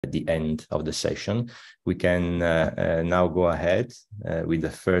at the end of the session. We can now go ahead with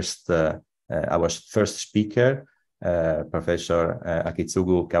our first speaker, Professor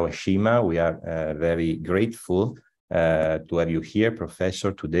Akitsugu Kawashima. We are very grateful to have you here,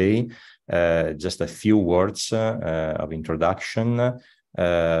 Professor, today. Just a few words of introduction.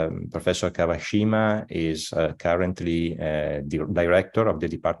 Professor Kawashima is currently the director of the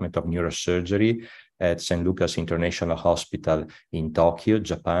Department of Neurosurgery at St. Luke's International Hospital in Tokyo,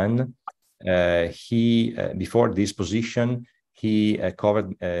 Japan. Before this position, he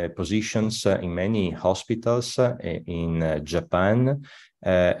covered positions in many hospitals in Japan,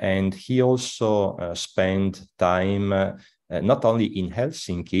 and he also spent time not only in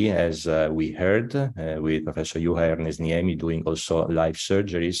Helsinki, as we heard with Professor Juha Ernesniemi doing also live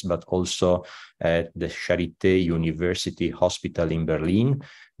surgeries, but also at the Charité University Hospital in Berlin,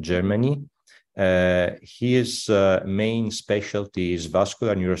 Germany. His main specialty is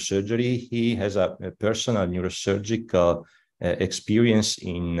vascular neurosurgery. He has a personal neurosurgical experience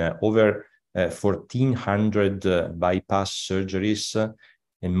in over 1,400 bypass surgeries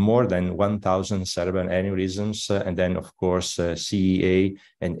and more than 1,000 cerebral aneurysms, and then, of course, CEA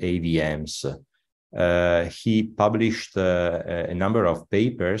and AVMs. He published a number of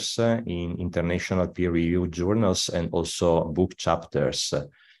papers in international peer-reviewed journals and also book chapters.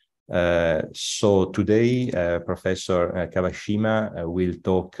 So today, Professor Kawashima will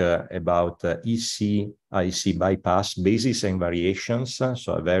talk about EC-IC bypass basis and variations.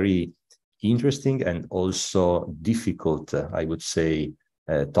 So a very interesting and also difficult, I would say,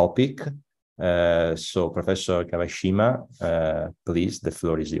 topic. So Professor Kawashima, please, the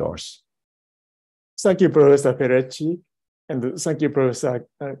floor is yours. Thank you, Professor Perecci, and thank you, Professor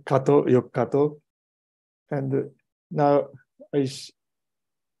Kato. And now I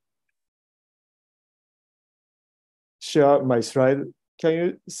share my slide. Can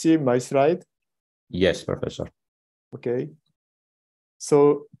you see my slide? Yes, Professor. Okay.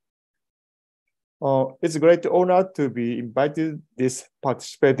 So it's a great honor to be invited to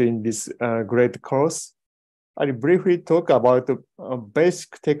participate in this great course. I'll briefly talk about the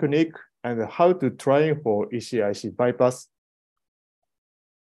basic technique and how to train for EC-IC bypass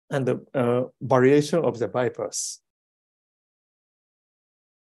and the variation of the bypass.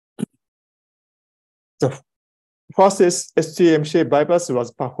 The first STMCA bypass was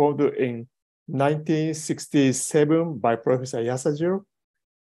performed in 1967 by Professor Yasujiro.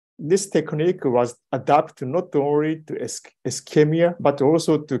 This technique was adapted not only to ischemia, but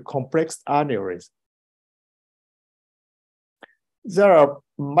also to complex aneurysm. There are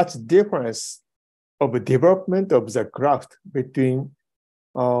much difference of development of the graft between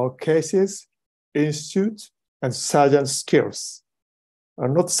cases, institutes, and surgeon skills.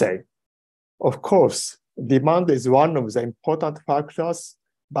 I'm not saying. Of course, demand is one of the important factors,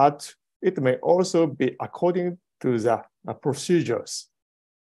 but it may also be according to the procedures.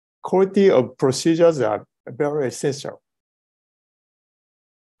 Quality of procedures are very essential.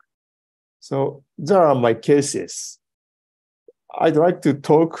 So there are my cases. I'd like to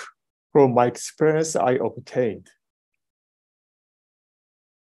talk from my experience I obtained.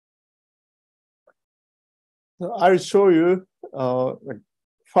 So I'll show you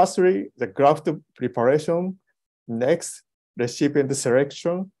firstly the graft preparation, next recipient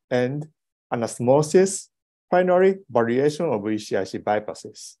selection and anastomosis, finally variation of EC-IC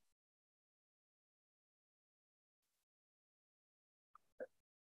bypasses.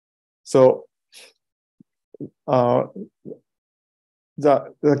 So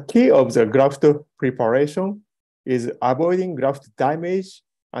the key of the graft preparation is avoiding graft damage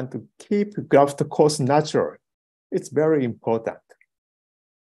and to keep graft course natural. It's very important.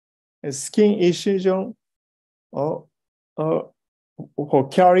 And skin incision for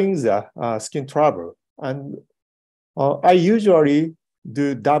carrying the skin trouble. And I usually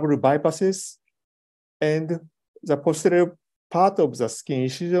do double bypasses, and the posterior part of the skin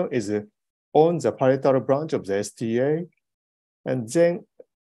incision is on the parietal branch of the STA, and then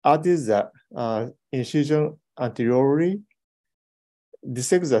added the incision anteriorly,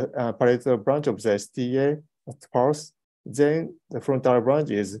 dissect the parietal branch of the STA at first, then the frontal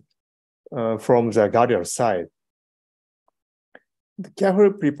branch is from the gardeal side. The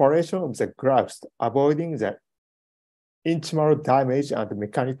careful preparation of the grafts, avoiding the intimal damage and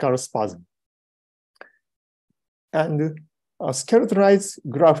mechanical spasm. And a skeletonized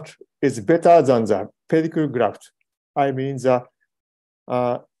graft is better than the pellicle graft. I mean the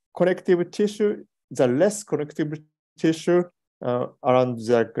connective tissue, the less connective tissue around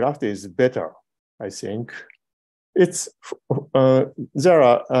the graft is better, I think. It's there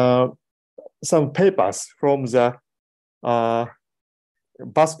are some papers from the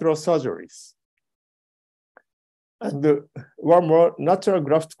vascular surgeries. And one more, natural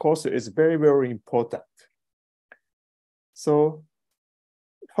graft course is very, very important. So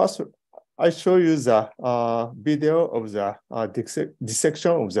first, I show you the video of the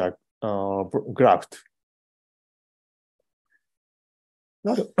dissection of the graft.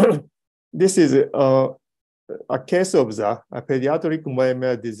 Now, this is a case of the pediatric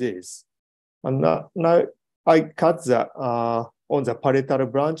Myeloid disease. And now I cut the on the parietal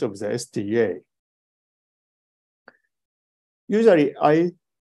branch of the STA. Usually, I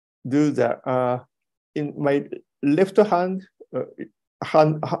do the in my left hand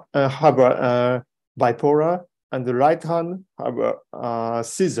have a bipolar, and the right hand have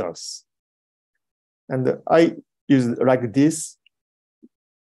scissors. And I use like this,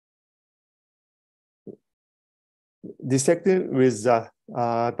 dissecting with the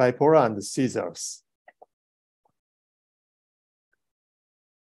bipolar and scissors.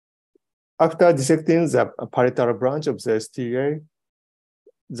 After dissecting the parietal branch of the STA,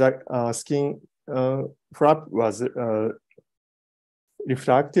 the skin flap was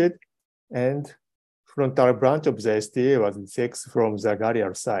refracted, and frontal branch of the STA was dissected from the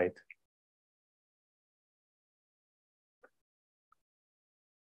ghalial side.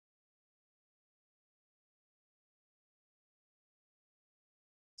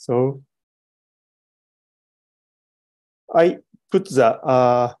 So I put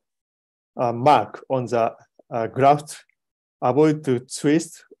the mark on the graft, avoid to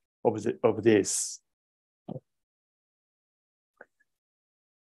twist of this.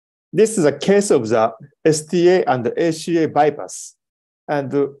 This is a case of the STA and the ACA bypass.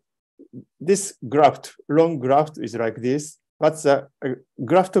 And this graft, long graft is like this, but the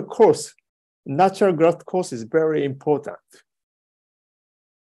graft course, natural graft course is very important.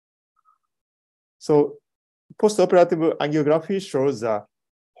 So postoperative angiography shows the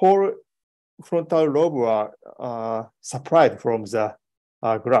whole frontal lobe are supplied from the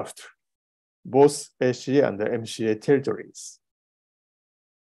graft, both ACA and the MCA territories.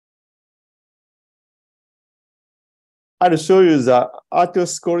 I'll show you the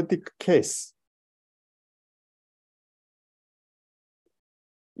arteriosclerotic case.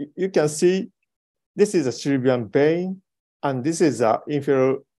 You can see this is a cerebral vein, and this is the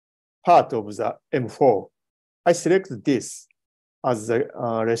inferior part of the M4. I select this as the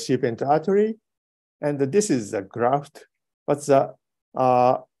recipient artery, and this is the graft. But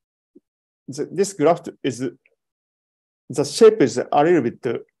this graft is, the shape is a little bit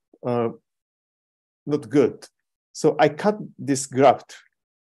not good. So I cut this graft.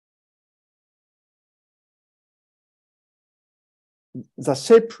 The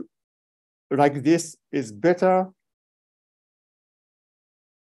shape like this is better.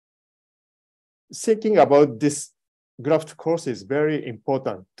 Thinking about this graft course is very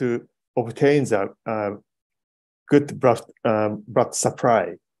important to obtain the good blood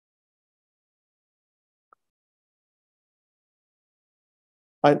supply.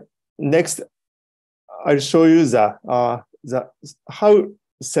 And next, I'll show you the how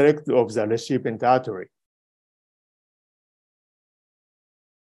select of the recipient artery.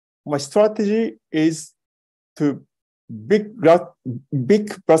 My strategy is to big blood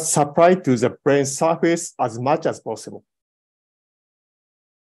supply to the brain surface as much as possible.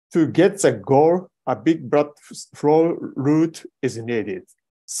 To get the goal, a big blood flow route is needed.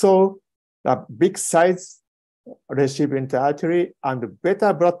 So the big size recipient artery and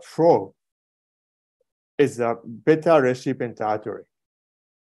better blood flow is a better recipient artery.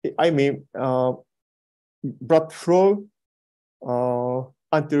 I mean, blood flow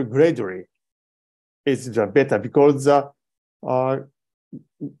until gradually is the better, because the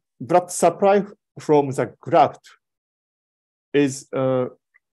blood supply from the graft is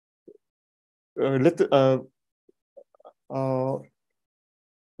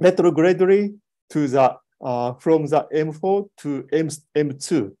retrogradally to the from the M4 to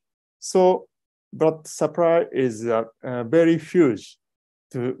M2. So blood supply is very huge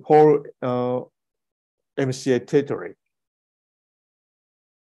to whole MCA territory.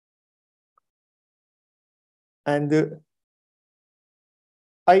 And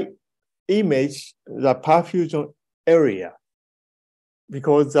I image the perfusion area,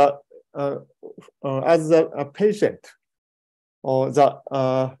 because as a patient, the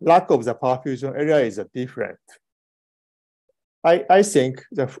lack of the perfusion area is different. I think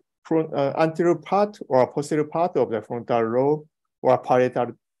the anterior part or posterior part of the frontal lobe or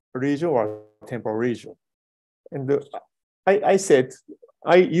parietal region or temporal region. And I said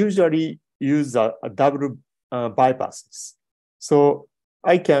I usually use a double bypasses. So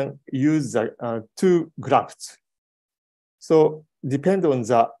I can use the two grafts. So depend on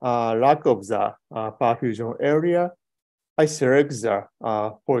the lack of the perfusion area, I select the,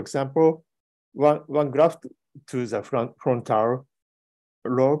 for example, one graft to the frontal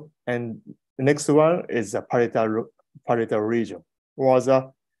lobe, and the next one is the parietal region, or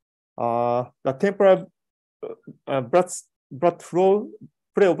the temporal blood flow,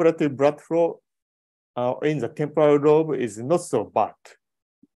 preoperative blood flow in the temporal lobe is not so bad,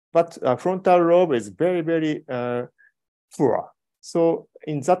 but frontal lobe is very, very poor. So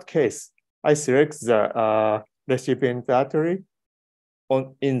in that case, I select the recipient artery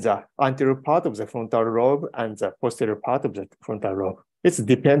in the anterior part of the frontal lobe and the posterior part of the frontal lobe. It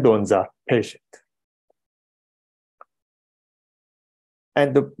depends on the patient.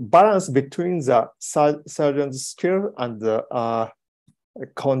 And the balance between the surgeon's skill and the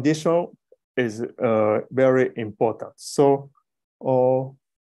condition is very important. So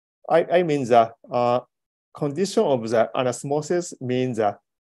I mean the condition of the anastomosis means the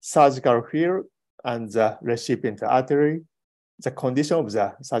surgical field and the recipient artery, the condition of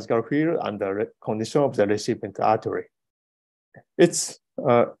the surgical field and the condition of the recipient artery. It's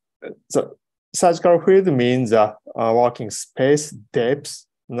the surgical field means the working space, depth,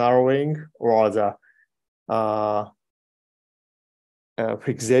 narrowing, or the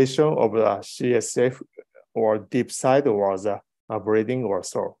fixation of the CSF or deep side, or the bleeding or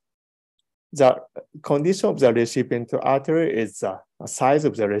so. The condition of the recipient artery is the size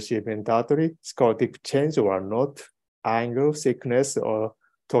of the recipient artery, sclerotic change or not, angle, thickness, or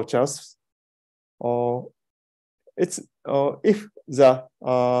tortuous. It's if the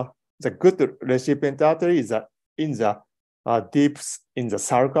good recipient artery is in the deep in the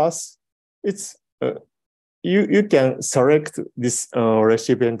sulcus, it's you can select this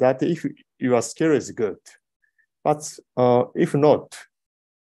recipient artery if your skill is good. But if not,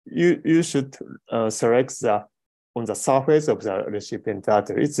 you should select the on the surface of the recipient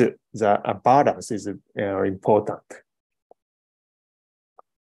artery. It's the balance is important.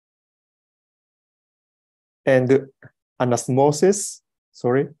 And anastomosis,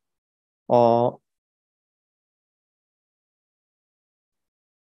 sorry. For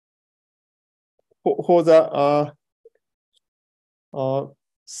the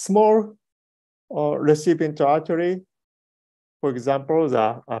small recipient artery, for example,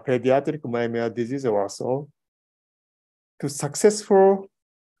 the pediatric Meimer disease or so, to successful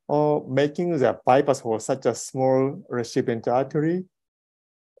making the bypass for such a small recipient artery,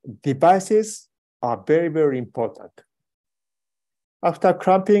 devices are very, very important. After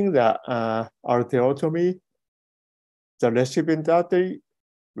clamping the arteriotomy, the recipient artery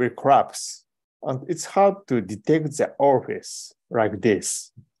will collapse, and it's hard to detect the orifice like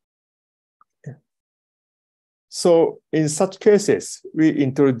this. So in such cases, we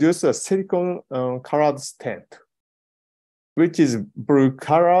introduce a silicone-colored stent, which is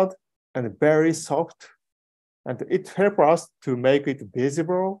blue-colored and very soft, and it helps us to make it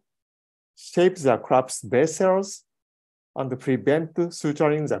visible, shape the collapsed vessels, and prevent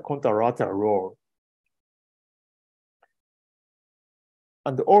suturing the contralateral wall.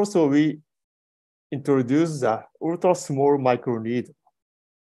 And also we introduce the ultra-small microneedle.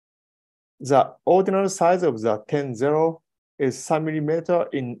 The ordinal size of the 10-0 is 7 millimeter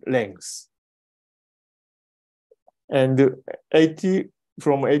in length, and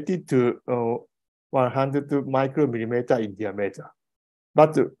from 80 to 100 micromillimeter in diameter.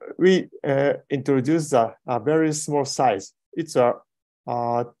 But we introduced a very small size. It's a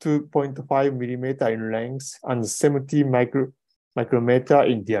 2.5 millimeter in length and 70 micrometer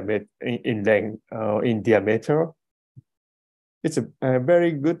in diameter. It's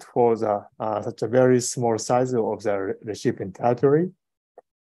very good for the such a very small size of the recipient artery.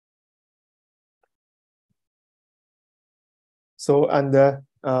 So, and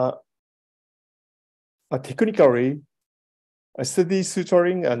technically, a steady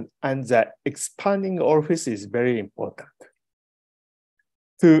suturing and the expanding orifice is very important.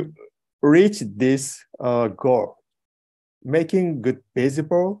 To reach this goal, making good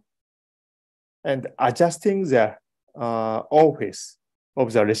visible and adjusting the orifice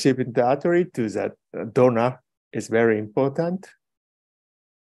of the recipient artery to the donor is very important.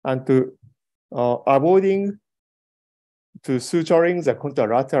 And to avoiding to suturing the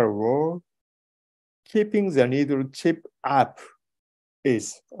contralateral wall, keeping the needle tip up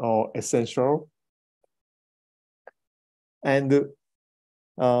is essential. And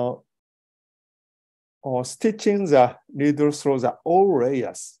stitching the needle through the all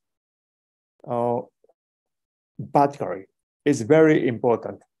layers vertically is very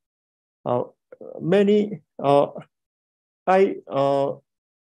important. Many young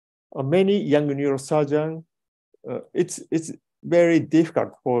neurosurgeons, it's very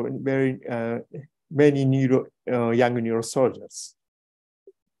difficult for many young neurosurgeons.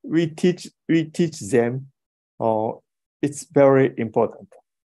 We teach them. It's very important.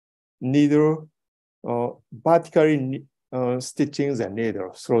 Needle, vertically stitching the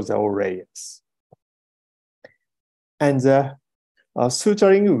needle through the all layers, and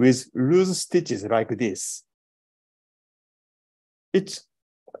suturing with loose stitches like this. It's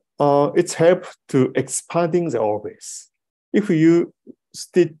help to expanding the orifice. If you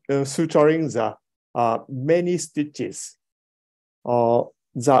suturing the many stitches,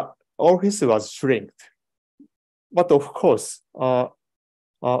 the orifice was shrinked. But of course,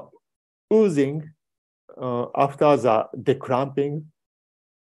 oozing after the declamping,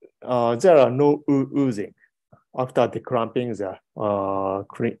 there are no oozing after declamping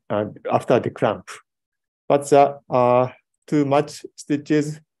after the clamp. But the too much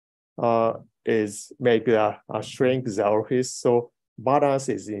stitches is make shrink the orifice, so balance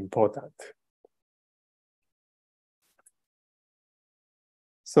is important.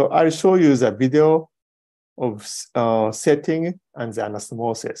 So I'll show you the video of setting and the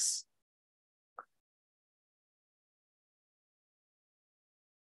anastomosis.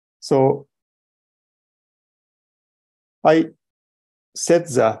 So I set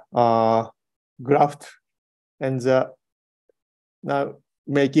the graft and now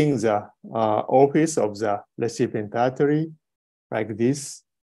making the orifice of the recipient artery like this,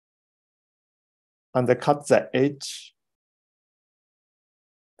 and cut the edge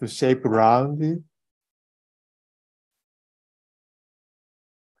to shape round.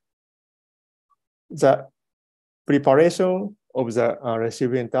 The preparation of the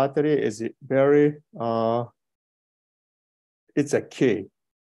recipient artery is very, it's a key,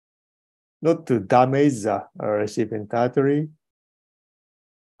 not to damage the recipient artery,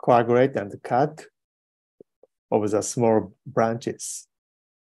 coagulate and cut of the small branches.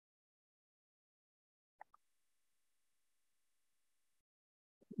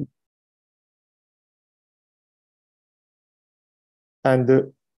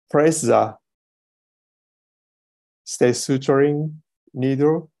 And press the stay suturing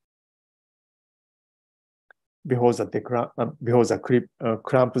needle before the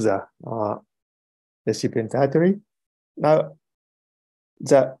clamp the recipient artery. Now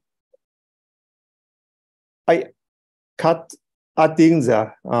I adding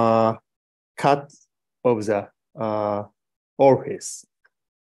the cut of the orifice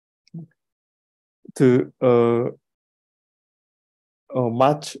to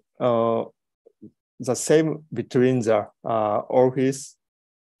match the same between the orifice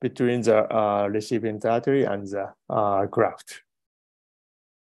between the recipient artery and the graft.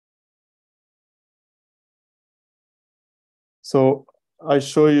 So I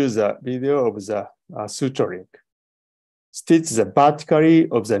show you the video of the suturing. Stitch the vertically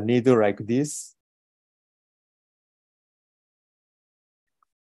of the needle like this.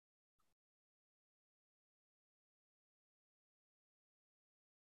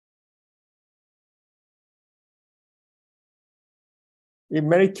 In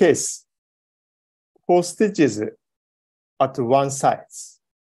many cases, 4 stitches at one side.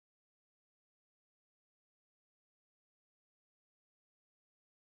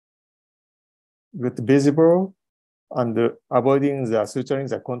 Good visible and avoiding the suturing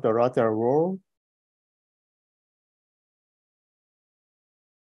the contralateral wall.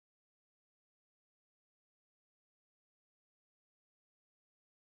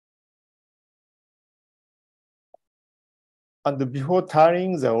 And before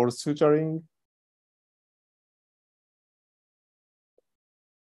tying the or suturing,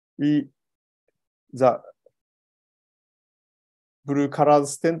 the blue colored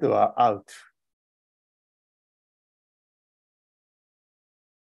stent were out.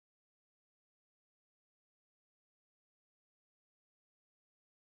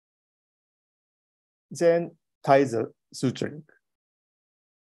 Then tie the suturing.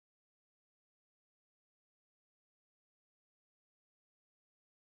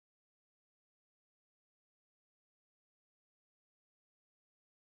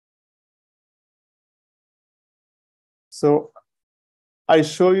 So I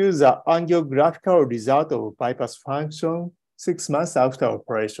show you the angiographical result of bypass function 6 months after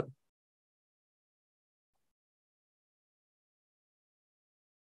operation.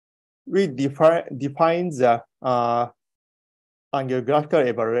 We define the angiographical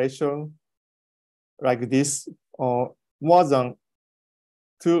evaluation like this: more than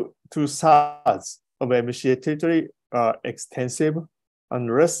two-thirds of MCA territory are extensive, and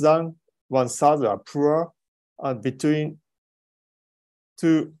less than 1/3 are poor, and between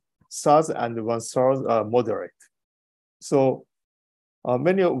 2/3 and 1/3 are moderate. So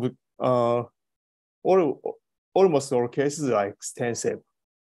many of almost all cases are extensive.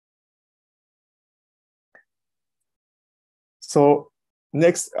 So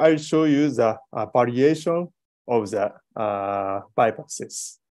next, I'll show you the variation of the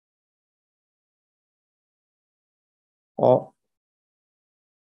bypasses.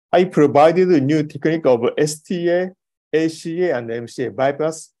 I provided a new technique of STA, ACA, and MCA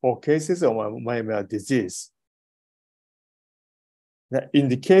bypass for cases of myeloma disease. The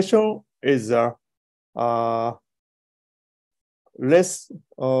indication is less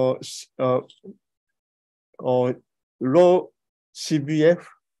low CBF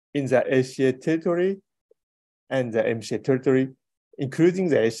in the ACA territory and the MCA territory, including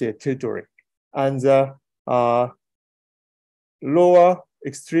the ACA territory, and the lower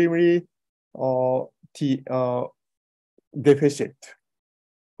extremely deficit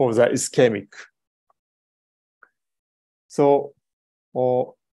for the ischemic. So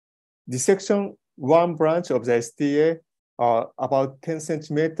dissection one branch of the STA are about 10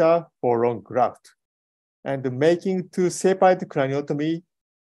 centimeter for long graft, and making two separate craniotomy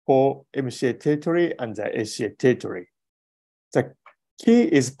for MCA territory and the ACA territory. The key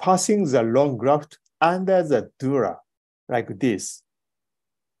is passing the long graft under the dura, like this.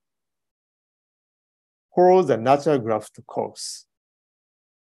 Follow the natural graft course.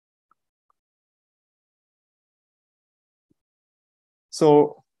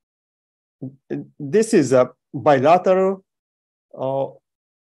 So this is a bilateral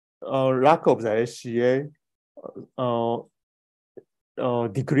lack of the ACA,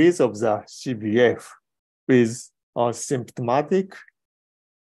 decrease of the CBF with symptomatic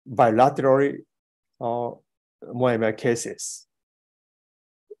bilaterally myeloma cases.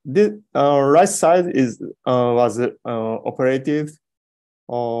 The right side was operated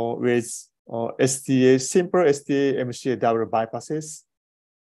with STA, simple STA MCA double bypasses.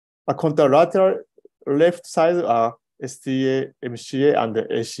 A contralateral left side are STA, MCA, and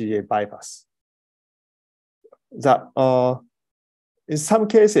the ACA bypass. In some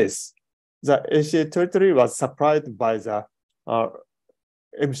cases, the ACA territory was supplied by the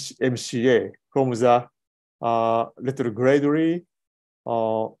MCA from the retrogradely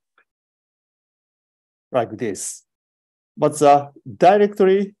like this. But the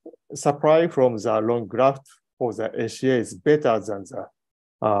directly supply from the long graft for the ACA is better than the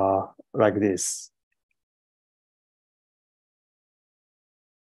like this.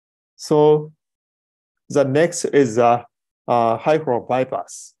 So the next is the high flow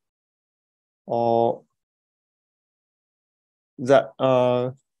bypass. The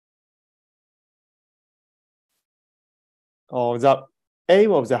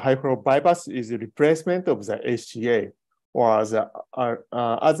aim of the high flow bypass is the replacement of the ACA or the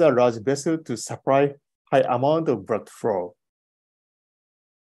other large vessel to supply high amount of blood flow.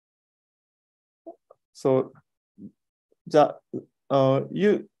 So the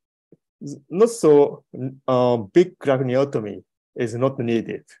not so big craniotomy is not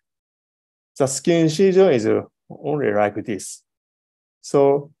needed. The skin incision is only like this.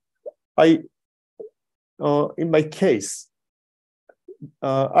 So in my case,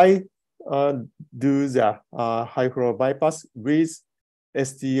 I do the high flow bypass with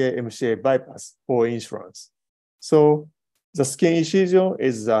STA MCA bypass for insurance. So the skin incision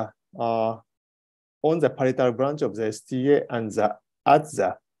is on the parietal branch of the STA and at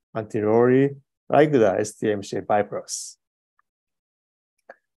the anteriorly, like the STA MCA bypass.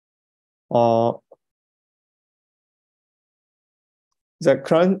 The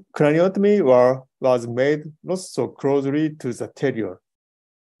craniotomy was made not so closely to the tedium,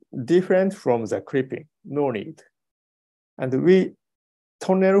 different from the clipping, no need. And we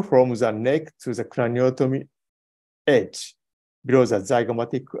tunnel from the neck to the craniotomy edge below the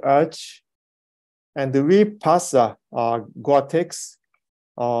zygomatic arch. And we pass the 𝑣𝒂𝒂𝒏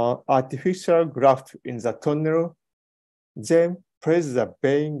artificial graft in the tunnel, then place the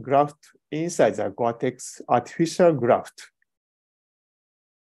vein graft inside the 𝑣𝒂𝒂𝒏 artificial graft,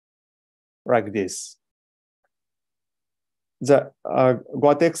 like this. The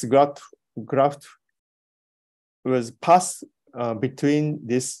𝑣𝒂𝒂𝒏 graft was passed between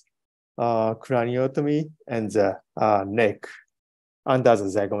this craniotomy and the neck under the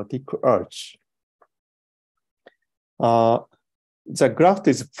zygomatic arch. The graft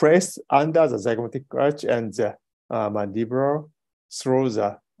is placed under the zygomatic arch and the mandibular through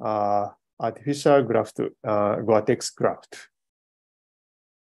the artificial graft, 𝑣𝒂𝒂𝒏 graft.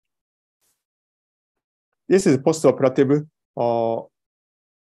 This is postoperative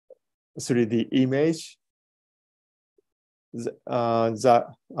 3D image. The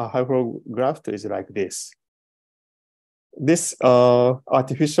high flow graft is like this. This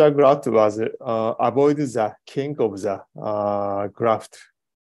artificial graft was avoid the kink of the graft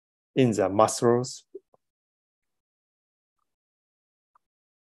in the muscles.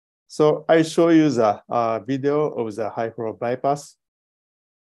 So I show you the video of the high flow bypass.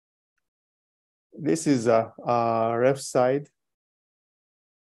 This is the left side.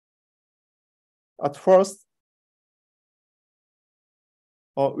 At first,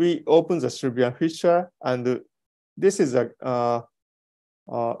 we open the cerebral fissure, and this is a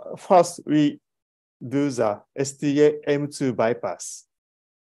first we do the STA-M2 bypass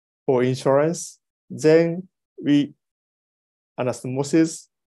for insurance. Then we anastomosis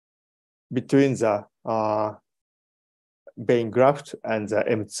between the vein graft and the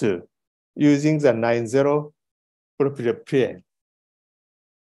M2 using the 9-0 propylene.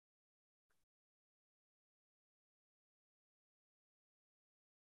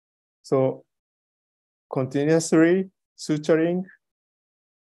 So continuously suturing.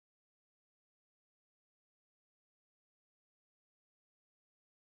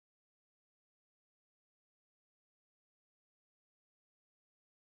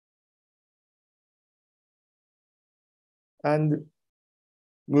 And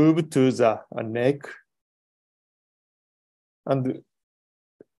move to the neck and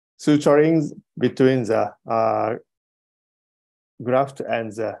suturing between the graft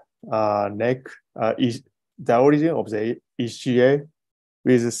and the neck is the origin of the HGA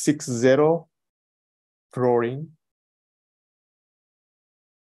with 6-0 fluorine.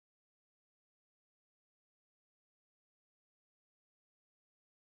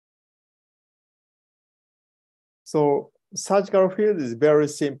 So surgical field is very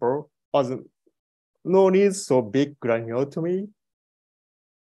simple, as no need so big granulotomy.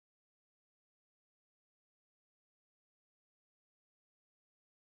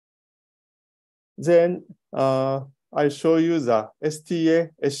 Then I show you the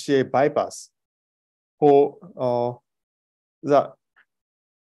STA-SCA bypass for the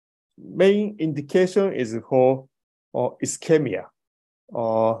main indication is for ischemia,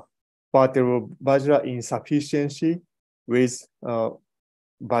 𝒂𝒂𝒏 insufficiency with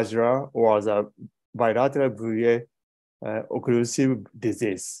vascular or the bilateral VA occlusive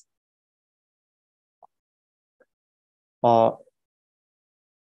disease.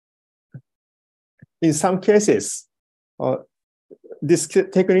 In some cases, these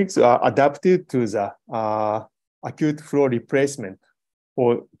techniques are adapted to the acute flow replacement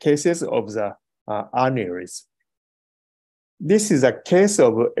for cases of the aneurysm. This is a case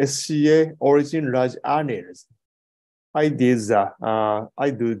of SCA origin large aneurysm. I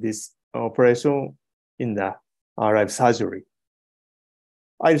do this operation in the live surgery.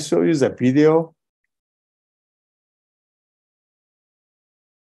 I'll show you the video.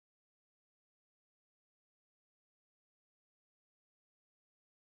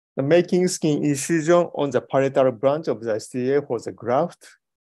 The making skin incision on the parietal branch of the STA for the graft.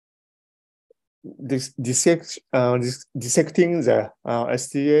 Dissecting the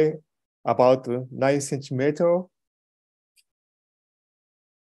STA about 9 centimeters.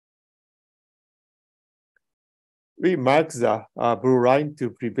 We mark the blue line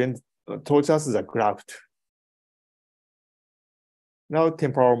to prevent torture the graft. Now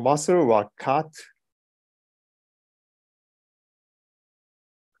temporal muscle were cut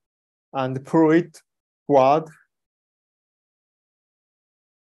and pull it forward.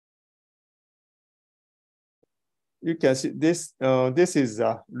 You can see this. This is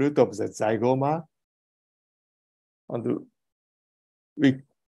the root of the zygoma, and we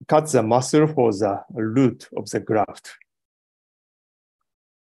cut the muscle for the root of the graft.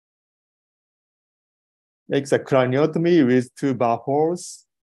 Make the craniotomy with 2 bar holes,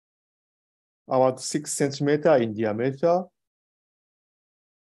 about 6 centimeters in diameter.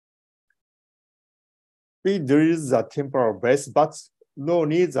 We drill the temporal base, but no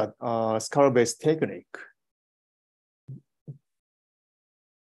need the skull-base technique.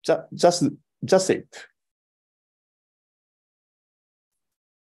 Just it.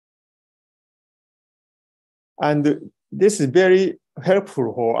 And this is very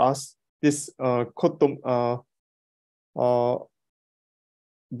helpful for us. This cotton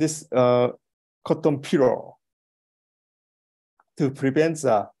pillow to prevent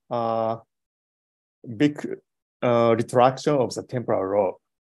the big retraction of the temporal lobe.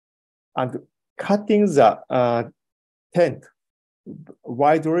 And cutting the tent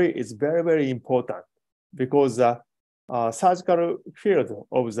widely is very, very important because the surgical field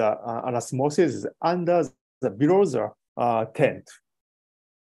of the anastomosis is under the below the tent.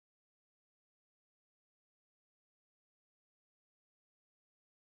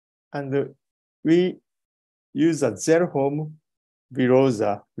 And we use a gel foam below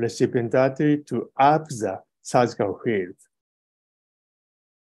the recipient artery to up the surgical field.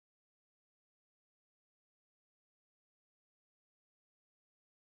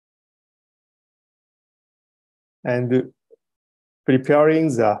 And preparing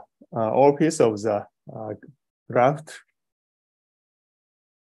the orifice of the graft.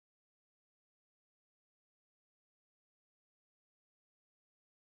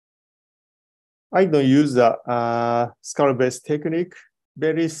 I don't use the skull-based technique,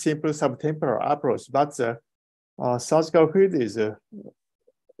 very simple subtemporal approach, but the surgical field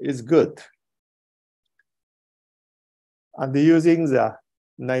is good. And using the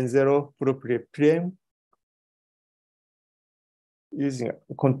 9-0-propylene, using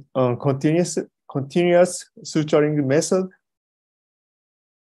a continuous suturing method.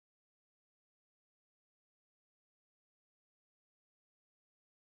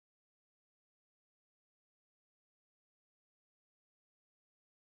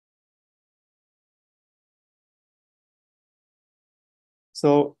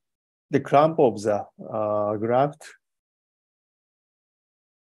 So the clamp of the graft.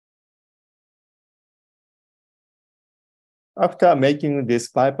 After making this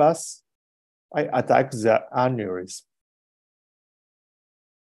bypass, I attack the aneurysm.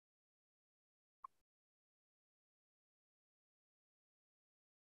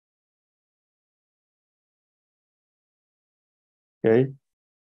 Okay.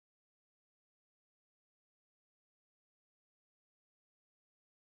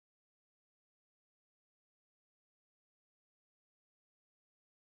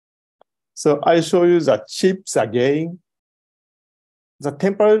 So I show you the chips again. The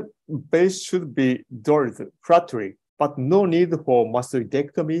temporal base should be drilled flatly, but no need for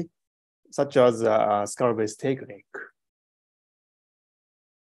mastoidectomy, such as skull-based technique.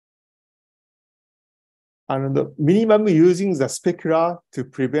 And the minimum using the specular to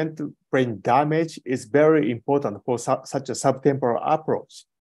prevent brain damage is very important for such a subtemporal approach.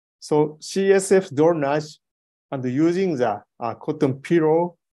 So CSF drainage and using the cotton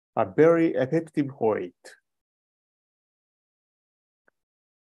pillow are very effective for it.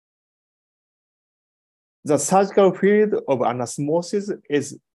 The surgical field of anastomosis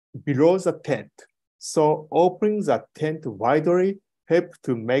is below the tent. So opening the tent widely helps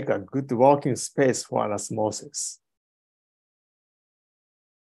to make a good working space for anastomosis.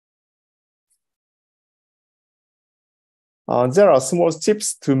 There are small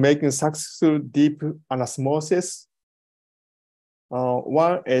tips to making successful deep anastomosis.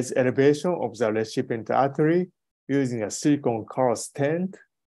 One is elevation of the recipient artery using a silicone color stent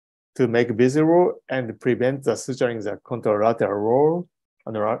to make visible and prevent the suturing the contralateral roll.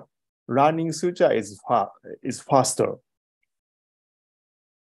 And running suture is faster.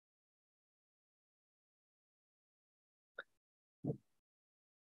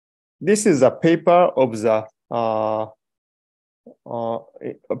 This is a paper of the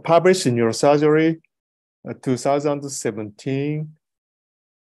published in Neurosurgery 2017.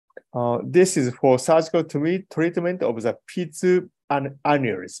 This is for surgical treatment of the P2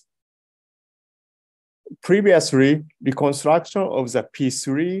 aneurysm. Previously, reconstruction of the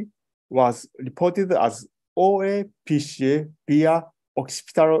P3 was reported as OA-PCA via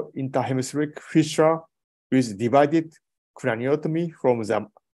occipital interhemispheric fissure with divided craniotomy from the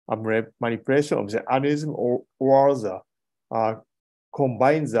manipulation of the aneurysm or the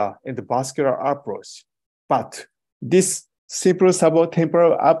combine the endovascular approach. But this simple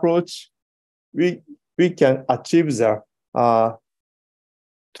subtemporal approach, we can achieve the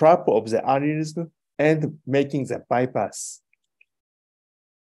trap of the aneurysm and making the bypass.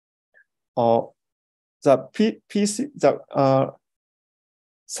 The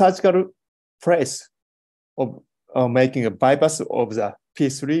surgical place of making a bypass of the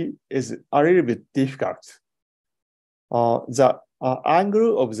P3 is a little bit difficult. The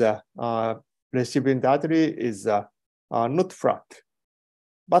angle of the recipient artery is not flat,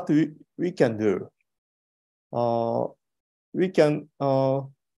 but we can do. We can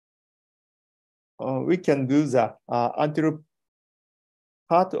do the anterior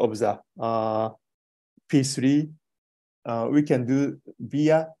part of the P3. We can do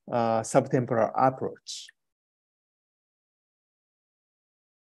via subtemporal approach.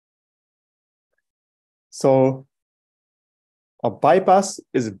 So a bypass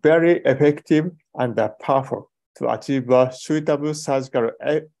is very effective and powerful to achieve a suitable surgical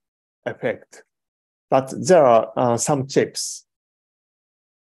effect. But there are some tips.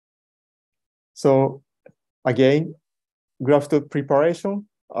 So again, graft preparation,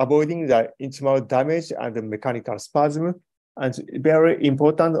 avoiding the intimal damage and the mechanical spasm, and very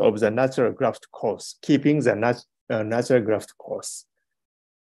important of the natural graft course, keeping the natural graft course.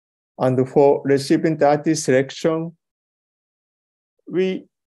 And for recipient artery selection, we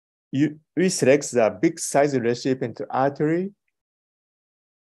select the big size recipient artery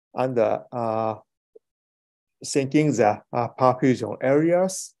and thinking the perfusion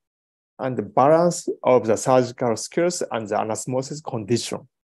areas and the balance of the surgical skills and the anastomosis condition.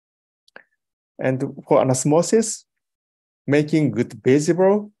 And for anastomosis, making good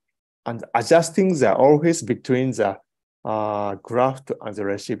visible and adjusting the orifice between the graft and the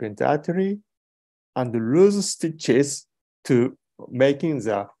recipient artery, and loose stitches to making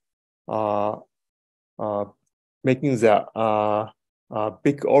the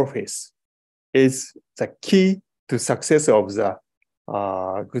big orifice is the key to success of the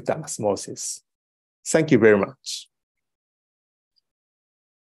good anastomosis. Thank you very much.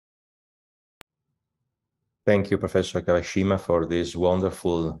 Thank you, Professor Kawashima, for this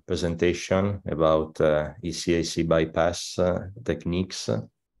wonderful presentation about ECAC bypass techniques.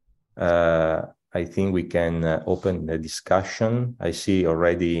 I think we can open the discussion. I see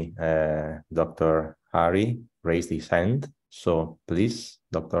already Dr. Hari raised his hand. So please,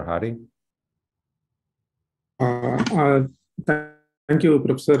 Dr. Hari. Thank you,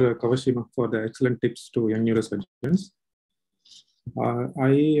 Professor Kawashima, for the excellent tips to young neurosurgeons.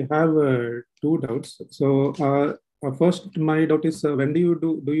 I have two doubts. So first, my doubt is when do you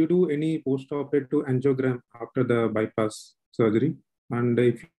do any post-operative angiogram after the bypass surgery? And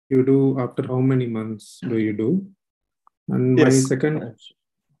if you do, after how many months do you do? And yes. My second...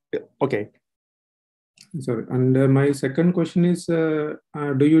 Okay. Sorry. And my second question is, do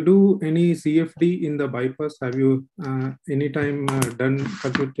you do any CFD in the bypass? Have you anytime done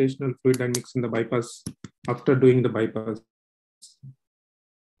computational fluid dynamics in the bypass after doing the bypass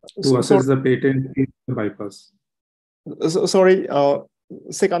to assess the patent in the bypass? Sorry,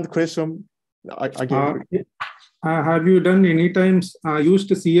 second question again. Have you done any times used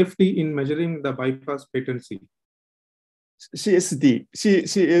CFD in measuring the bypass patency? CFD.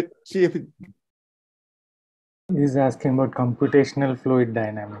 He's asking about computational fluid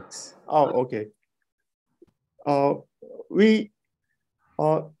dynamics. Oh, okay. We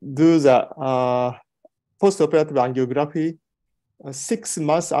do the post-operative angiography 6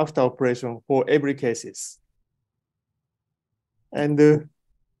 months after operation for every cases. And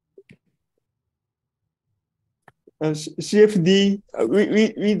CFD,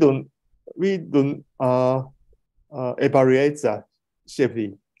 we don't evaluate the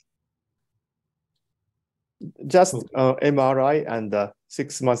CFD. Just MRI and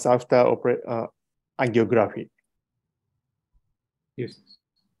 6 months after angiography. Yes.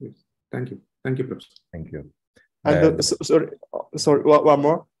 Yes. Thank you. Thank you, Professor. Thank you. And sorry, one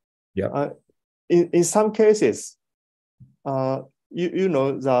more. Yeah. In some cases, you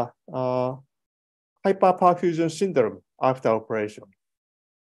know the hyperperfusion syndrome after operation.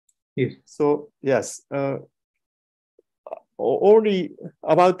 Yes. So yes, only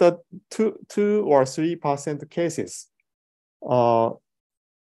about 2 or 3% cases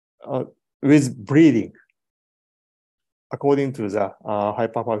with bleeding, according to the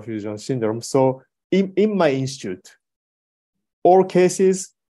hyperperfusion syndrome. So in my institute, all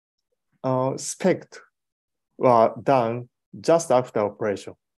cases SPECT were done just after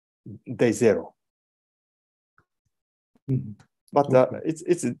operation, day 0. Mm-hmm. But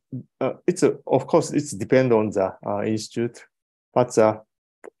it's of course it's depend on the institute. But the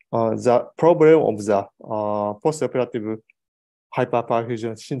problem of the postoperative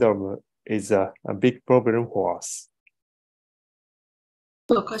hyperperfusion syndrome is a big problem for us.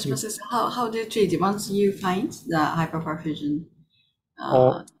 So, question is, how do you treat it once you find the hyperperfusion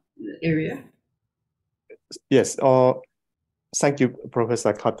area? Yes. Thank you,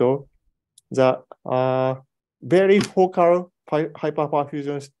 Professor Kato. The very focal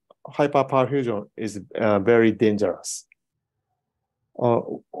hyperperfusion is very dangerous.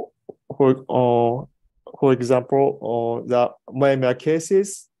 For example, the myeloma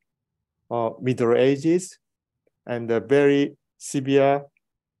cases, middle ages, and the very severe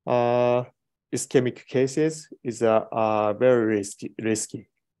ischemic cases is very risky.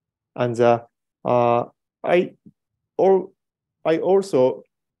 And I also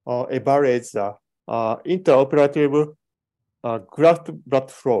evaluate the intraoperative graft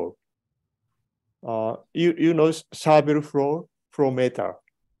blood flow. You know Charvel flow meter.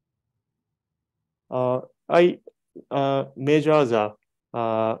 I measure the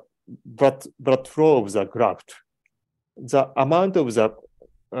blood flow of the graft. The amount of the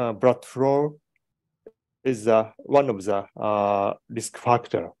blood flow is one of the risk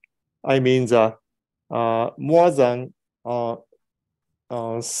factor. I mean the more than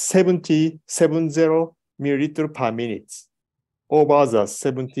 70 milliliter per minute. Over the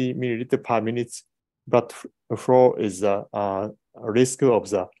 70 milliliter per minute blood flow is the risk of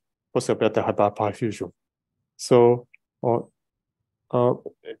the post-operative hyperperfusion. So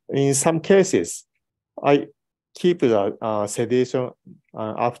in some cases, I keep the sedation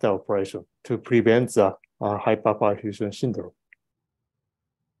after operation to prevent the hyperperfusion syndrome.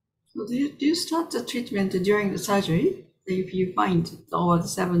 So do you start the treatment during the surgery if you find over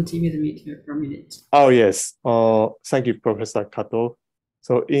 70 millimeter per minute? Oh, yes. Thank you, Professor Kato.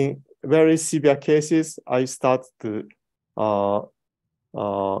 So in very severe cases, I start to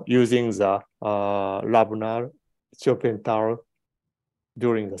using the Labnar thiopental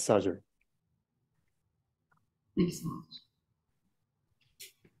during the surgery. Thanks so much.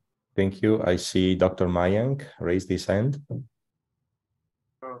 Thank you. I see Dr. Mayank raised his hand.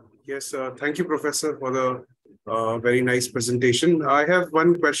 Yes, thank you, Professor, for the very nice presentation. I have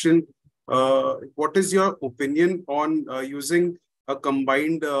one question. What is your opinion on using a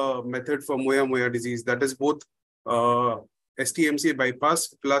combined method for Moya-Moya disease, that is both STMCA bypass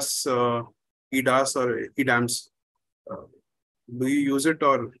plus EDAS or EDAMS? Do you use it,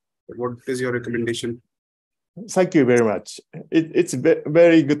 or what is your recommendation? Thank you very much. It's a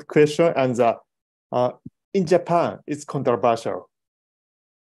very good question, and in Japan, it's controversial.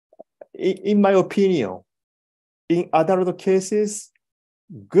 In my opinion, in adult cases,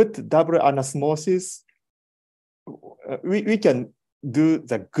 good double anastomosis, we can do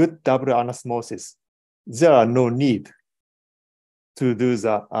the good double anastomosis. There are no need to do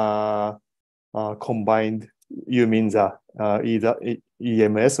the combined, you mean the either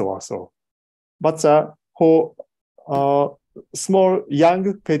EMS or so. But for small,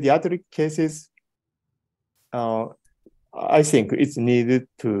 young pediatric cases, I think it's needed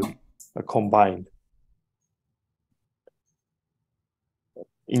to combine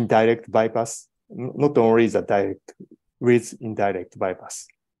indirect bypass, not only the direct with indirect bypass.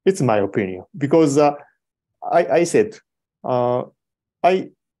 It's my opinion, because I said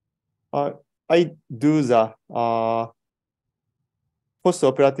I do the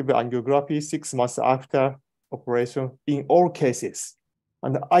post-operative angiography 6 months after operation in all cases,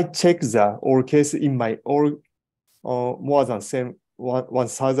 and I check the all cases in my all more than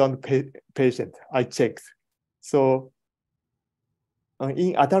 1,000 patients I checked. So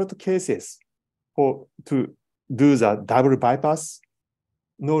in adult cases, to do the double bypass,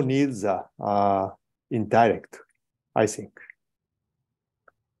 no need the indirect, I think.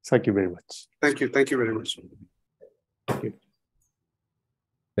 Thank you very much. Thank you. Thank you very much.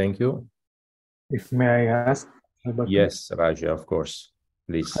 Thank you. If may I ask? Yes, Raja, of course.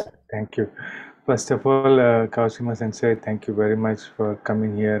 Please. Thank you. First of all, Kawashima Sensei, thank you very much for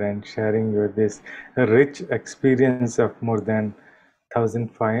coming here and sharing this rich experience of more than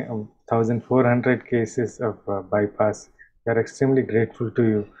 1,400 cases of bypass. We are extremely grateful to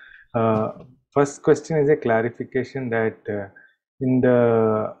you. First question is a clarification that in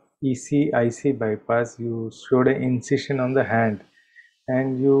the EC-IC bypass, you showed an incision on the hand.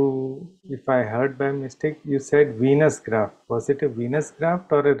 And you, if I heard by mistake, you said venous graft. Was it a venous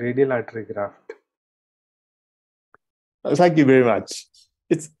graft or a radial artery graft? Thank you very much.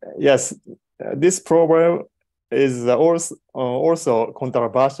 Yes, this problem is also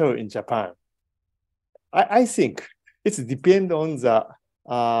controversial in Japan. I think it depends on the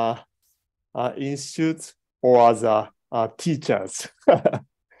institute or the teachers.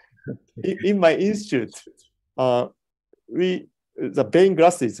 In my institute, the vein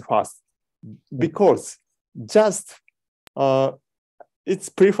graft is fast, because just it's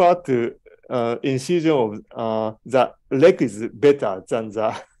preferred to incision of the leg is better than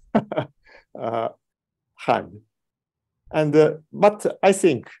the hand. And but I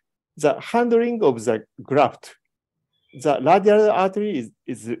think the handling of the graft, the radial artery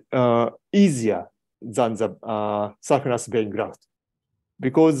is easier than the saphenous vein graft,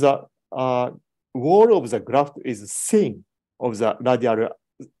 because the wall of the graft is thin of the radial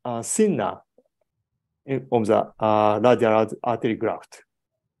thinner of the radial artery graft.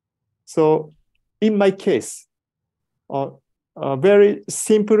 So in my case, a very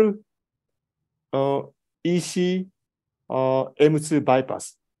simple EC M2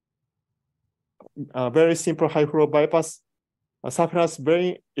 bypass, very simple high flow bypass, saphenous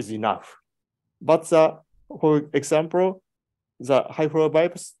vein is enough. But for example, the high flow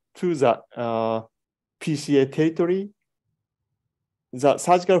bypass to the PCA territory, the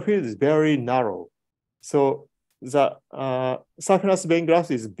surgical field is very narrow. So the saphenous vein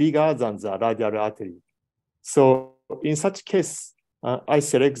graft is bigger than the radial artery. So in such case, I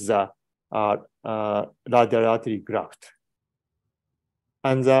select the radial artery graft.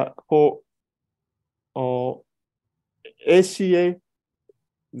 And for ACA,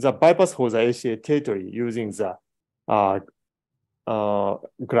 the bypass for the ACA territory using the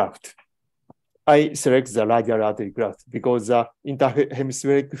graft, I select the radial artery graft because the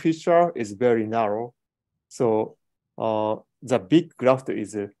interhemispheric fissure is very narrow. So the big graft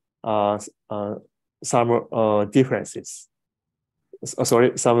is some differences.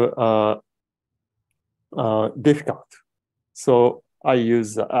 Sorry, some difficult. So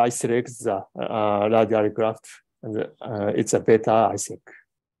I select the radial graft, and it's a better, I think.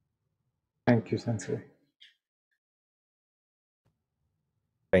 Thank you, Sensei.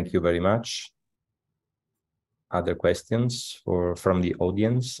 Thank you very much. Other questions from the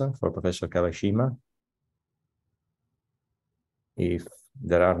audience for Professor Kawashima? If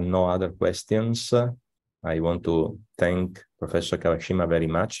there are no other questions, I want to thank Professor Kawashima very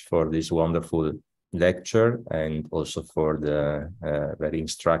much for this wonderful lecture and also for the very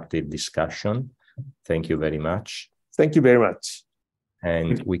instructive discussion. Thank you very much. Thank you very much.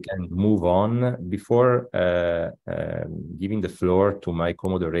 And we can move on. Before giving the floor to my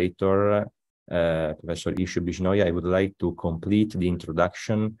co-moderator, Professor Ishu Bishnoi, I would like to complete the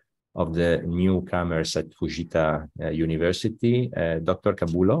introduction of the newcomers at Fujita University. Dr.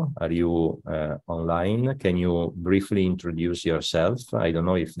 Kabulo, are you online? Can you briefly introduce yourself? I don't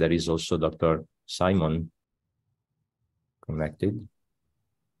know if there is also Dr. Simon connected.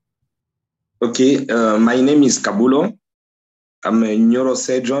 Okay, my name is Kabulo. I'm a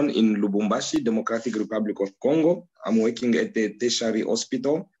neurosurgeon in Lubumbashi, Democratic Republic of Congo. I'm working at the tertiary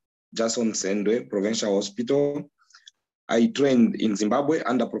hospital, Jason Sendwe Provincial Hospital. I trained in Zimbabwe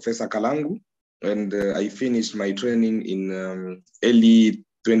under Professor Kalangu, and I finished my training in early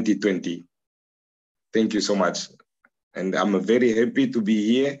 2020. Thank you so much. And I'm very happy to be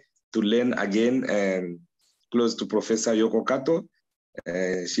here to learn again and close to Professor Yoko Kato.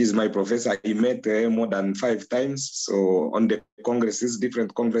 She's my professor. I met her more than 5 times. So on the congresses,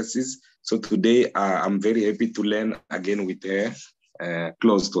 different congresses. So today I'm very happy to learn again with her,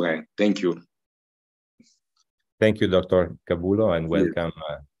 close to her. Thank you. Thank you, Dr. Kabulo, and welcome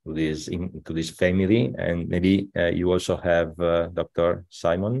to this family. And maybe you also have Dr.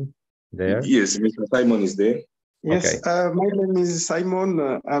 Simon there. Yes, Mr. Simon is there. Yes, Okay. my name is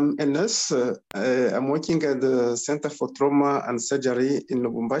Simon. I'm a nurse. I'm working at the Center for Trauma and Surgery in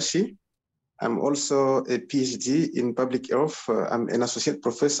Lubumbashi. I'm also a PhD in public health. I'm an associate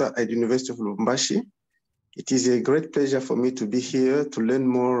professor at the University of Lubumbashi. It is a great pleasure for me to be here to learn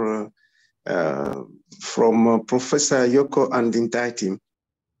more from Professor Yoko and the entire team.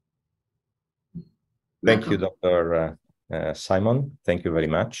 Thank you, Dr. Simon. Thank you very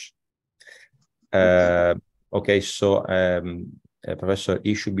much. Okay, so Professor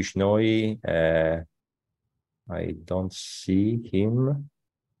Ishu Bishnoi, I don't see him.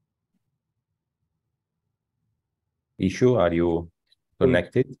 Ishu, are you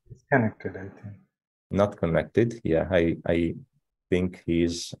connected? He's connected, I think. Not connected. Yeah, I think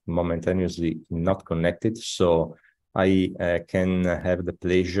he's momentaneously not connected. So I can have the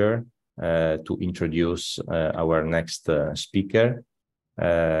pleasure to introduce our next speaker,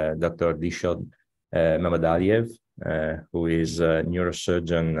 Dr. Dishod Mammadaliev, who is a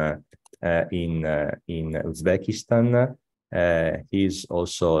neurosurgeon in Uzbekistan. He is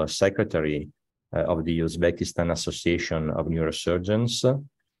also secretary of the Uzbekistan Association of Neurosurgeons.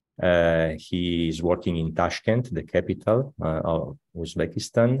 He is working in Tashkent, the capital of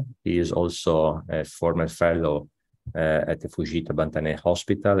Uzbekistan. He is also a former fellow at the Fujita Bantane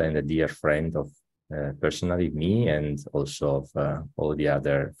Hospital and a dear friend of personally me and also of all the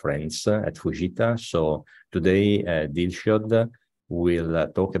other friends at Fujita. So today Dilshod will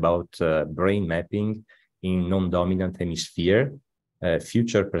talk about brain mapping in non-dominant hemisphere,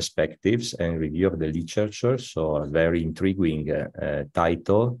 future perspectives and review of the literature. So a very intriguing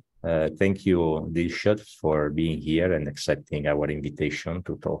title. Thank you, Dilshod, for being here and accepting our invitation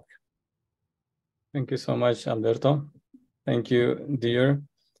to talk. Thank you so much, Alberto. Thank you, dear.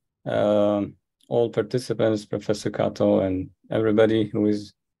 All participants, Professor Kato, and everybody who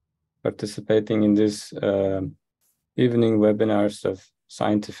is participating in this evening webinars of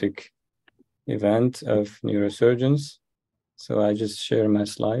scientific event of neurosurgeons. So I just share my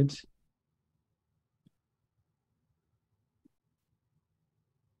slides.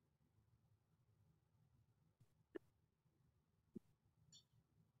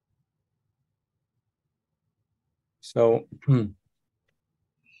 So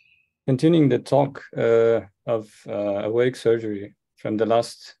continuing the talk of awake surgery from the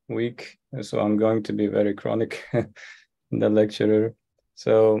last week, so I'm going to be very chronic, the lecturer.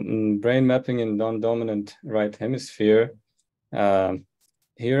 So brain mapping in non-dominant right hemisphere.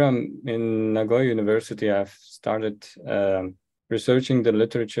 Here I'm in Nagoya University. I've started researching the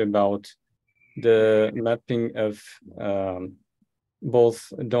literature about the mapping of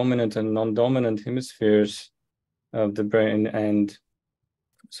both dominant and non-dominant hemispheres of the brain. And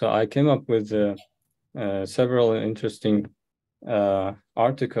so I came up with several interesting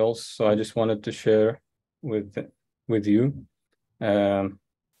articles. So I just wanted to share with you.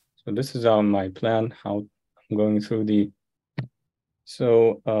 So this is my plan, how I'm going through the.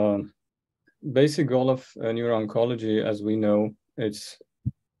 So basic goal of neuro-oncology, as we know, it's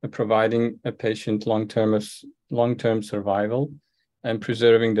providing a patient long-term survival and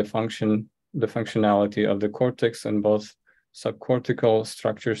preserving the functionality of the cortex and both subcortical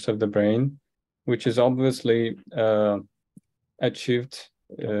structures of the brain, which is obviously achieved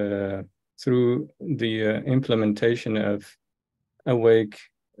through the implementation of awake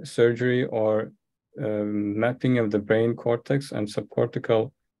surgery or mapping of the brain cortex and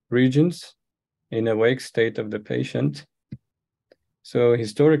subcortical regions in awake state of the patient. So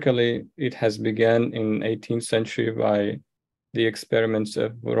historically, it has begun in 18th century by the experiments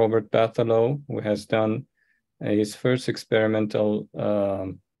of Robert Bartholow, who has done his first experimental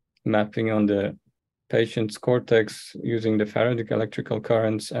mapping on the patient's cortex using the Faraday electrical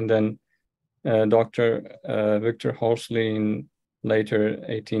currents, and then Dr. Victor Horsley in later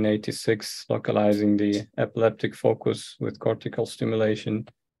 1886 localizing the epileptic focus with cortical stimulation,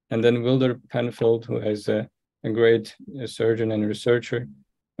 and then Wilder Penfield, who is a great surgeon and researcher,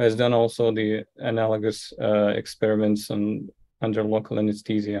 has done also the analogous experiments under local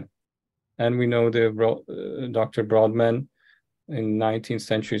anesthesia. And we know Dr. Brodmann in 19th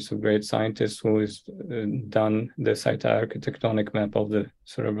century, is a great scientist who has done the cytoarchitectonic map of the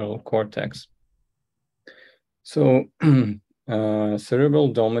cerebral cortex. So cerebral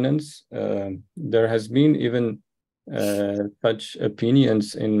dominance, there has been even such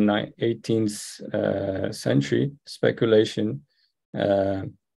opinions in 18th century, speculation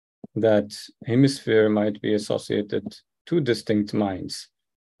that hemisphere might be associated two distinct minds.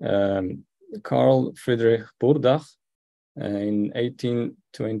 Carl Friedrich Burdach in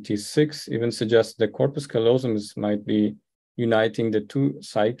 1826 even suggests the corpus callosum might be uniting the two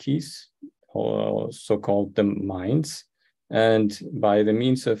psyches, or so-called the minds, and by the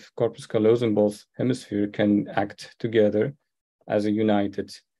means of corpus callosum, both hemispheres can act together as a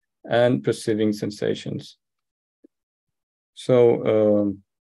united and perceiving sensations. So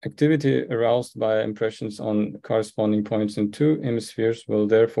activity aroused by impressions on corresponding points in two hemispheres will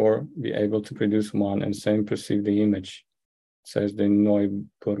therefore be able to produce one and same perceive the image, says the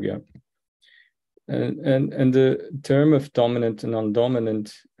Neuburger. And the term of dominant and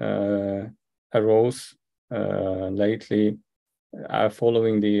non-dominant arose lately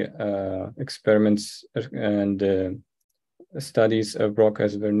following the experiments and studies of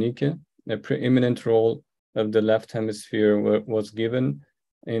Broca-Wernicke. A preeminent role of the left hemisphere was given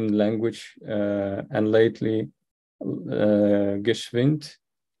in language, and lately Geschwind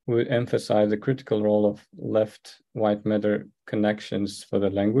would emphasize the critical role of left white matter connections for the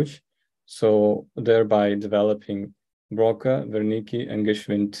language, so thereby developing Broca, Wernicke, and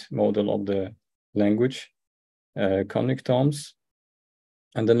Geschwind model of the language connectomes.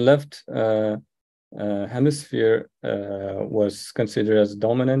 And then left hemisphere was considered as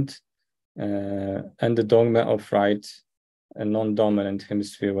dominant, and the dogma of right and non-dominant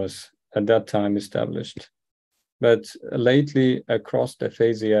hemisphere was at that time established. But lately,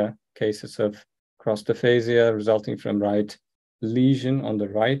 cross-aphasia, cases of cross-aphasia resulting from right lesion on the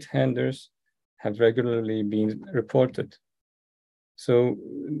right-handers have regularly been reported. So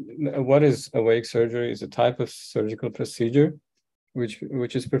what is awake surgery? Is a type of surgical procedure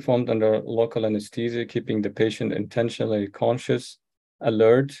which is performed under local anesthesia, keeping the patient intentionally conscious,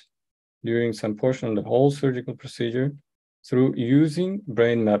 alert during some portion of the whole surgical procedure through using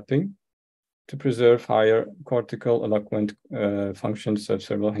brain mapping to preserve higher cortical eloquent functions of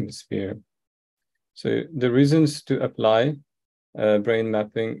cerebral hemisphere. So the reasons to apply brain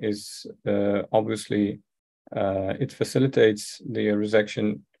mapping is obviously it facilitates the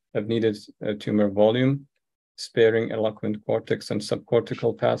resection of needed tumor volume, sparing eloquent cortex and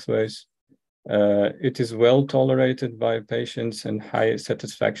subcortical pathways. It is well tolerated by patients and high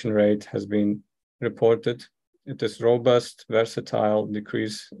satisfaction rate has been reported. It is robust, versatile,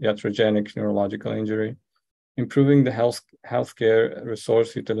 decrease iatrogenic neurological injury, improving the healthcare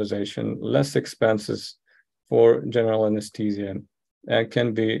resource utilization, less expenses for general anesthesia, and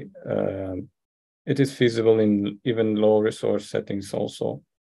can be, it is feasible in even low resource settings also.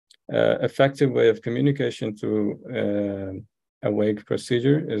 Effective way of communication through awake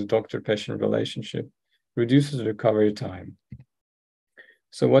procedure is doctor-patient relationship, reduces recovery time.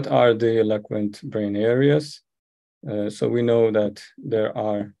 So what are the eloquent brain areas? So we know that there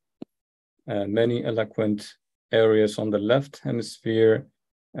are many eloquent areas on the left hemisphere.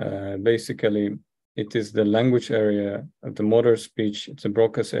 Basically, it is the language area of the motor speech, it's the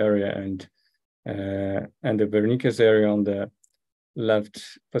Broca's area, and the Wernicke's area on the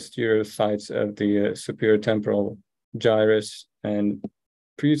left posterior sides of the superior temporal gyrus and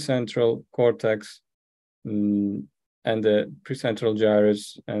precentral cortex, and the precentral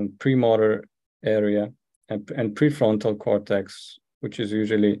gyrus and premotor area and prefrontal cortex, which is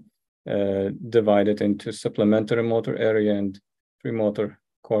usually divided into supplementary motor area and premotor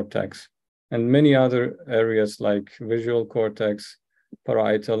cortex, and many other areas like visual cortex,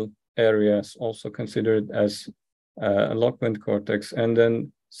 parietal areas also considered as eloquent cortex. And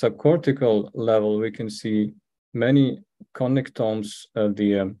then subcortical level, we can see many connectomes of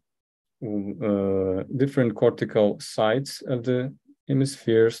the different cortical sites of the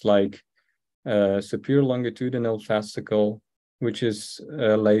hemispheres, like superior longitudinal fascicle, which is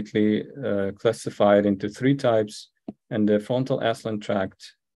lately classified into 3 types, and the frontal ascending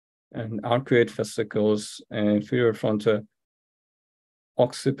tract, and arcuate fascicles, and inferior frontal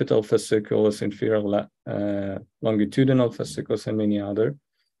occipital fascicles, inferior longitudinal fascicles, and many other.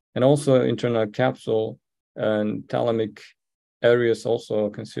 And also internal capsule and thalamic areas also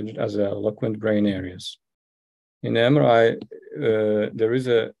considered as eloquent brain areas. In MRI, there is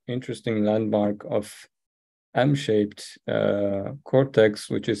an interesting landmark of M-shaped cortex,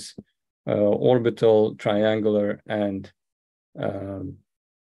 which is orbital, triangular, and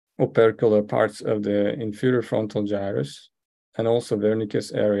opercular parts of the inferior frontal gyrus, and also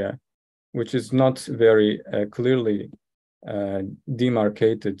Wernicke's area, which is not very clearly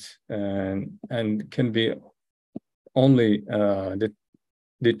demarcated and can be only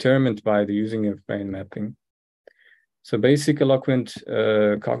determined by the using of brain mapping. So basic eloquent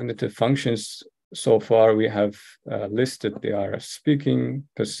cognitive functions so far we have listed. They are speaking,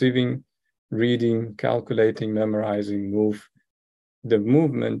 perceiving, reading, calculating, memorizing, the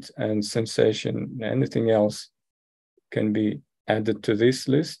movement and sensation. Anything else can be added to this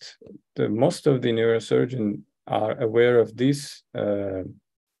list. Most of the neurosurgeons are aware of these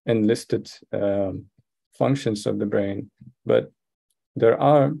enlisted functions of the brain, but there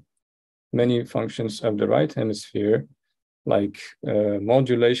are many functions of the right hemisphere, like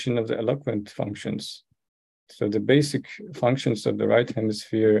modulation of the eloquent functions. So the basic functions of the right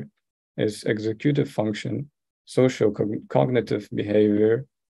hemisphere is executive function, social cognitive behavior,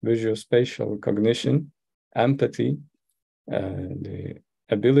 visuospatial cognition, empathy, the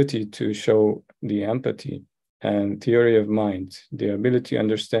ability to show the empathy, and theory of mind, the ability to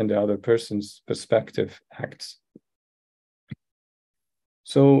understand the other person's perspective acts.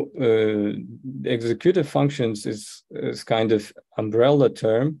 So the executive functions is kind of umbrella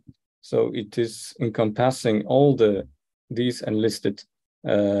term. So it is encompassing all these enlisted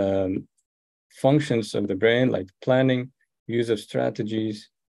functions of the brain, like planning, use of strategies,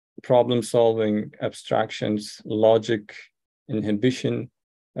 problem solving, abstractions, logic, inhibition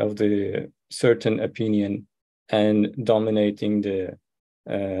of the certain opinion, and dominating the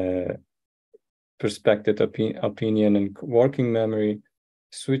perspective opinion, and working memory,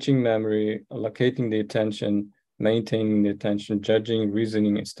 switching memory, allocating the attention, maintaining the attention, judging,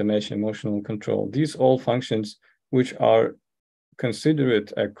 reasoning, estimation, emotional control. These all functions which are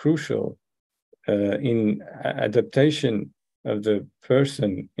considered crucial in adaptation of the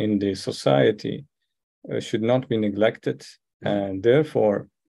person in the society should not be neglected, and therefore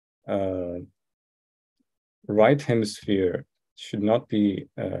right hemisphere should not be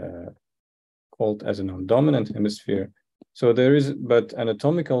called as a non-dominant hemisphere. So there is, but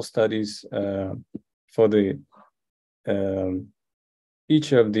anatomical studies for the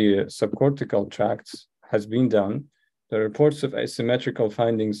each of the subcortical tracts has been done. The reports of asymmetrical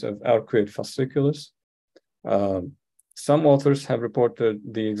findings of arcuate fasciculus. Some authors have reported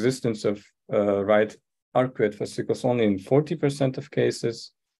the existence of right arcuate fasciculus only in 40% of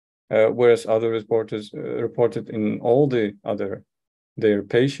cases, whereas other reporters reported in all their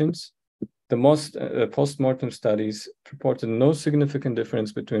patients. The most post-mortem studies reported no significant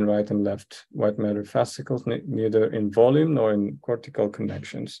difference between right and left white matter fascicles, neither in volume nor in cortical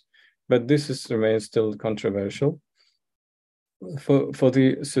connections. But this remains still controversial. For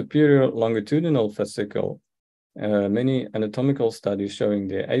the superior longitudinal fascicle, many anatomical studies showing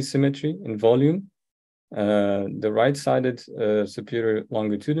the asymmetry in volume. The right-sided superior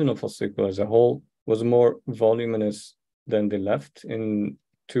longitudinal fascicle as a whole was more voluminous than the left in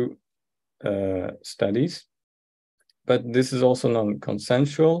 2 studies. but this is also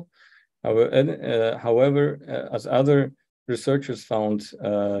non-consensual. However, as other researchers found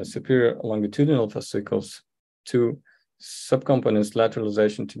superior longitudinal fascicles to subcomponents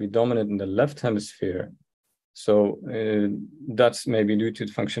lateralization to be dominant in the left hemisphere. So that's maybe due to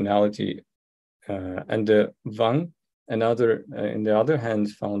the functionality. And the Wang and in the other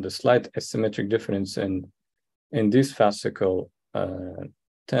hand, found a slight asymmetric difference in this fascicle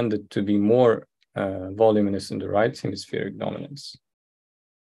tended to be more voluminous in the right hemispheric dominance.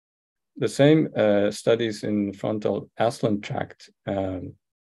 The same studies in frontal ascending tract.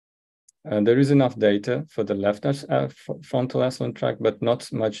 There is enough data for the left frontal ascending tract, but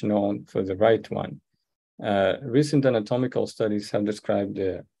not much known for the right one. Recent anatomical studies have described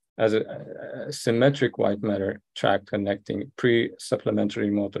as a symmetric white matter tract connecting pre-supplementary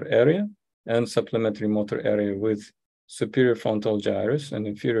motor area and supplementary motor area with superior frontal gyrus and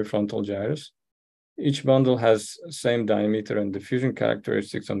inferior frontal gyrus. Each bundle has same diameter and diffusion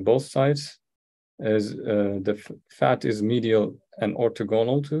characteristics on both sides, as the fat is medial and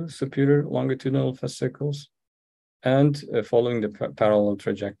orthogonal to superior longitudinal fascicles and following the parallel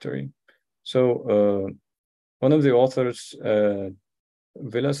trajectory. So one of the authors,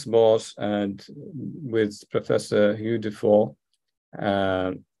 Villas-Boas, and with Professor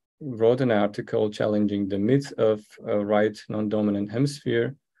𝑣𝒂𝒂𝒔𝒉, wrote an article challenging the myth of right non-dominant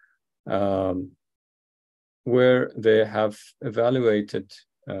hemisphere, where they have evaluated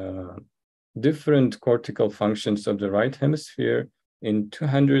different cortical functions of the right hemisphere in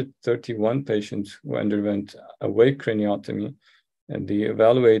 231 patients who underwent awake craniotomy, and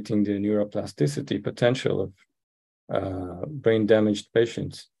evaluating the neuroplasticity potential of brain damaged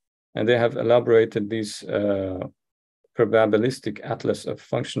patients. And they have elaborated this probabilistic atlas of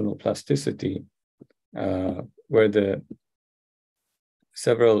functional plasticity, where the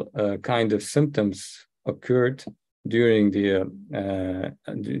several kind of symptoms occurred during the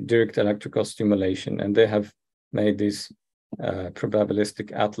direct electrical stimulation, and they have made this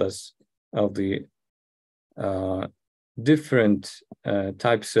probabilistic atlas of the different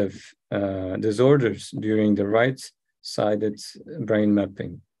types of disorders during the right-sided brain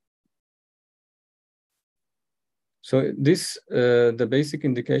mapping. So these are the basic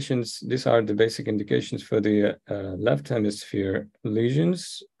indications for the left hemisphere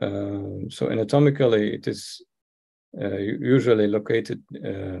lesions. So anatomically, it is usually located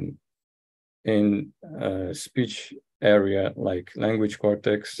in speech area like language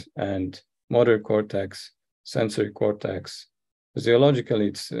cortex and motor cortex, sensory cortex. Physiologically,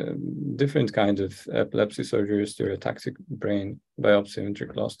 it's different kinds of epilepsy surgery, stereotactic brain biopsy,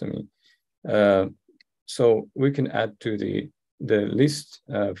 ventriculostomy. So we can add to the list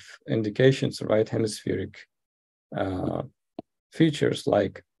of indications right hemispheric features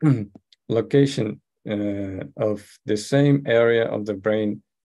like location of the same area of the brain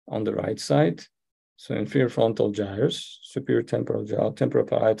on the right side. So inferior frontal gyrus, superior temporal jaw,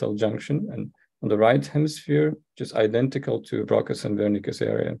 temporoparietal junction, and on the right hemisphere, just identical to Broca's and Wernicke's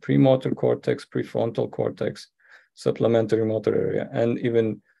area, premotor cortex, prefrontal cortex, supplementary motor area, and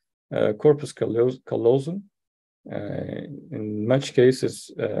even corpus callosum. In much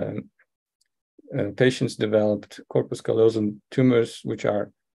cases, patients developed corpus callosum tumors, which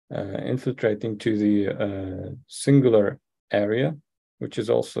are infiltrating to the singular area, which is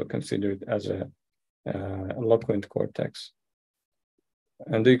also considered as a eloquent cortex.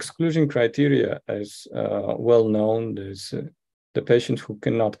 And the exclusion criteria is well known. There's the patient who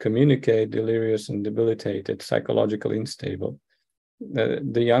cannot communicate, delirious and debilitated, psychologically unstable.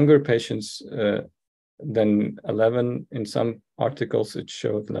 The younger patients than 11, in some articles it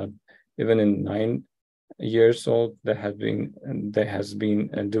showed that even in 9 years old, there has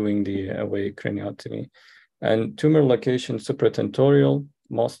been doing the awake craniotomy. And tumor location supratentorial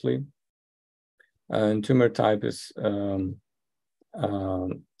mostly, and tumor type is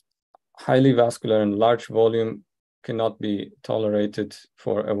highly vascular and large volume, cannot be tolerated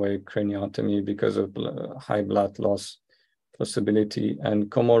for awake craniotomy because of high blood loss possibility, and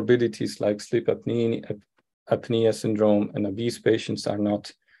comorbidities like sleep apnea syndrome and obese patients are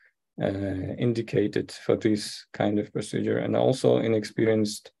not indicated for this kind of procedure, and also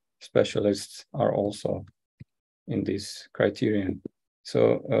inexperienced specialists are also in this criterion.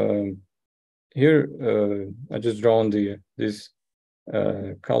 So here I just drawn this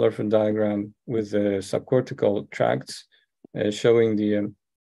colorful diagram with the subcortical tracts showing the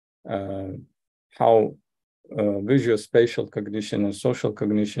how visual-spatial cognition and social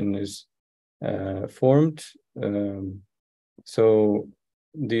cognition is formed. So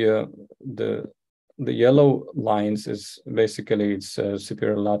the yellow lines is basically its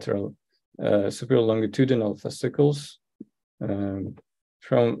superior lateral superior longitudinal fascicles.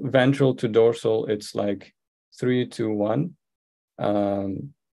 From ventral to dorsal, it's like 3 to 1.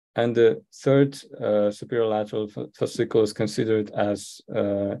 And the third superior lateral fascicle is considered as,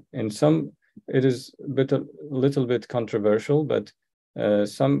 in some, it is a little bit controversial, but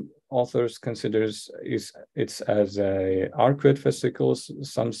some authors considers it's as a arcuate fascicles.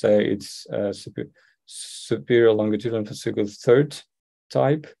 Some say it's superior longitudinal fascicle third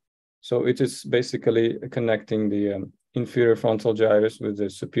type. So it is basically connecting the inferior frontal gyrus with the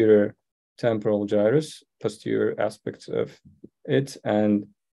superior temporal gyrus, posterior aspects of it, and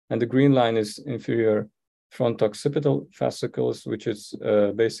the green line is inferior front-occipital fascicles, which is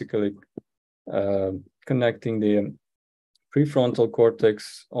basically connecting the prefrontal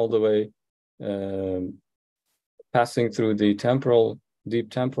cortex all the way, passing through the deep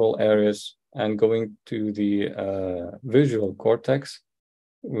temporal areas and going to the visual cortex,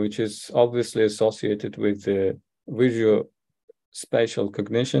 which is obviously associated with the visuospatial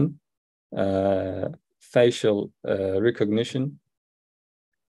cognition, facial recognition.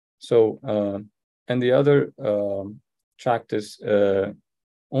 So, and the other tract is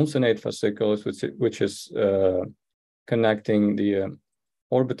uncinate fasciculus, which is connecting the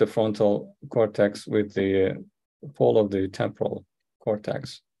orbitofrontal cortex with the pole of the temporal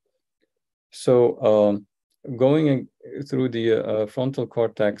cortex. So, going through the frontal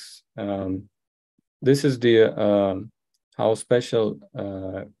cortex, this is the how spatial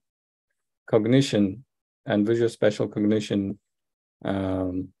cognition and visuospatial cognition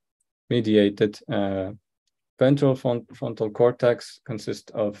mediated. Ventral frontal cortex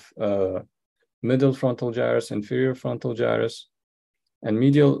consists of middle frontal gyrus, inferior frontal gyrus, and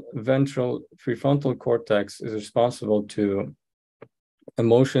medial ventral prefrontal cortex is responsible to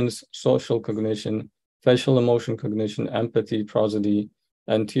emotions, social cognition, facial emotion cognition, empathy, prosody,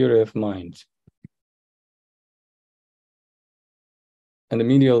 and theory of mind. And the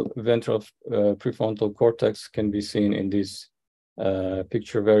medial ventral prefrontal cortex can be seen in this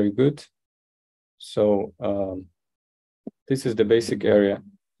picture very good. So this is the basic area.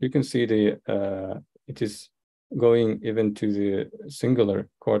 You can see the it is going even to the singular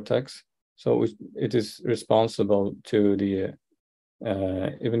cortex. So it is responsible to the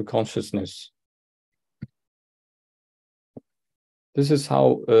even consciousness. This is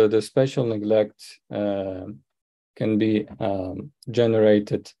how the spatial neglect can be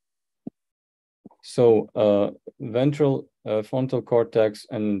generated. So ventral frontal cortex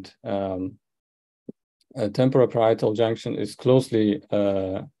and temporoparietal junction is closely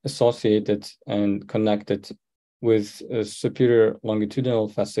associated and connected with superior longitudinal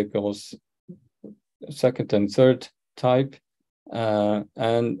fascicles, second and third type,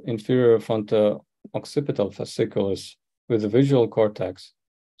 and inferior fronto-occipital fascicles with the visual cortex.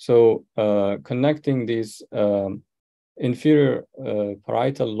 So connecting these inferior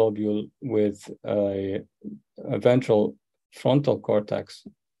parietal lobule with a ventral frontal cortex,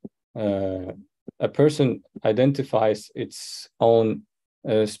 a person identifies its own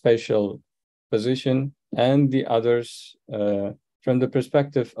spatial position and the others from the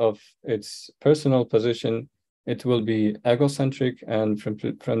perspective of its personal position. It will be egocentric, and from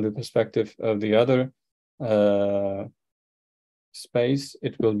the perspective of the other space,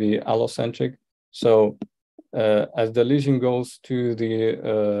 it will be allocentric. So as the lesion goes to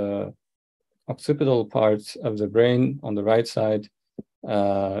the occipital parts of the brain on the right side,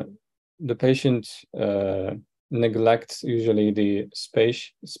 the patient neglects usually the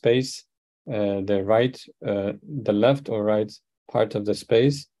space, the left or right part of the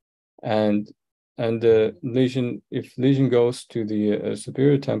space, and the lesion, if lesion goes to the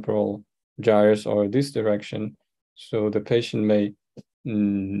superior temporal gyrus or this direction, so the patient may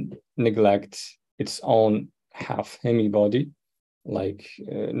neglect its own half hemibody, like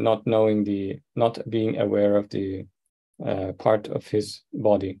not being aware of the part of his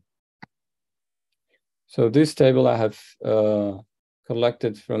body. So this table I have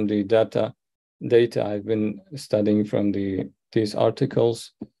collected from the data I've been studying from these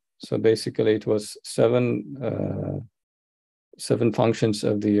articles. So basically it was seven functions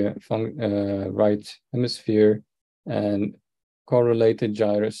of the right hemisphere and correlated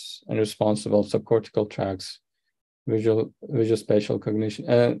gyrus and responsible subcortical tracts, visual spatial cognition.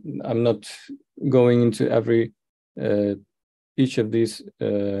 I'm not going into every each of these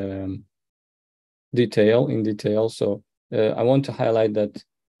in detail. So I want to highlight that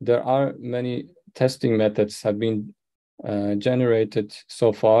there are many testing methods have been generated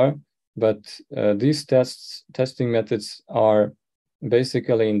so far, but these testing methods are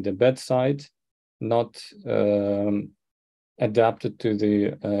basically in the bedside, not adapted to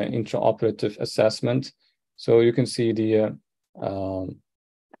the intraoperative assessment. So you can see the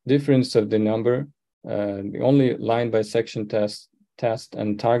difference of the number. The only line bisection test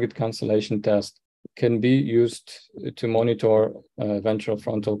and target cancellation test can be used to monitor ventral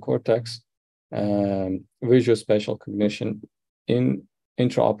frontal cortex visual spatial cognition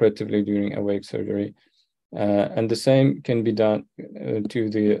intraoperatively during awake surgery. And the same can be done to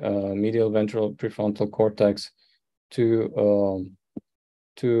the medial ventral prefrontal cortex to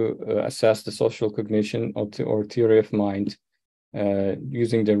assess the social cognition or theory of mind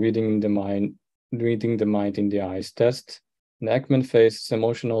using the reading the mind in the eyes test, the Ekman face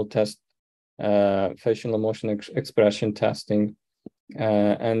emotional test, facial emotion expression testing,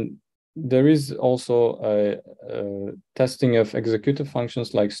 and there is also a testing of executive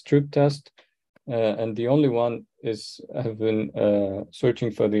functions like Stroop test, and the only one have been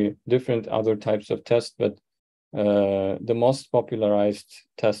searching for the different other types of tests, but the most popularized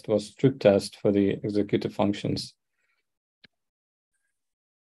test was Stroop test for the executive functions.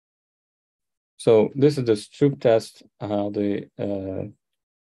 So this is the Stroop test.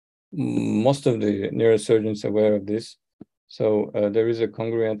 Most of the neurosurgeons are aware of this. So there is a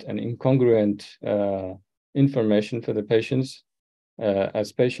congruent and incongruent information for the patients.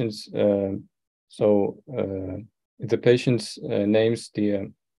 As patients, if the patients names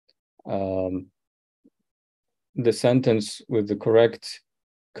the sentence with the correct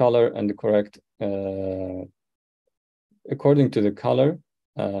color and the correct according to the color.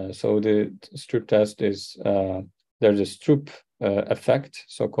 So the Stroop test is there's a Stroop effect,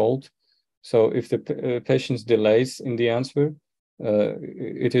 so-called. So if the patient's delays in the answer,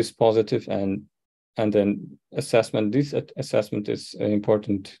 it is positive, and then assessment. This assessment is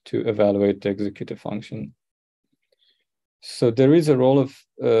important to evaluate the executive function. So there is a role of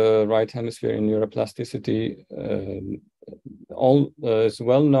right hemisphere in neuroplasticity. It's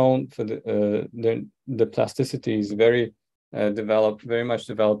well known for the plasticity is very much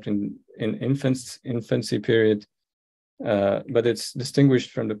developed in infancy period. But it's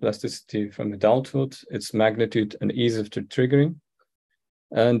distinguished from the plasticity from adulthood, its magnitude and ease of triggering.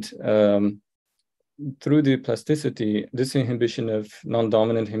 And through the plasticity, this inhibition of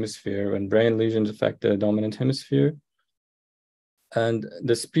non-dominant hemisphere when brain lesions affect the dominant hemisphere. And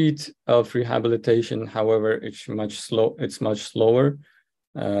the speed of rehabilitation, however, it's much slower,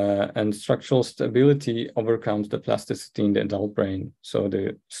 and structural stability overcomes the plasticity in the adult brain. So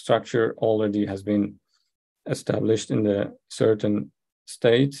the structure already has been established in the certain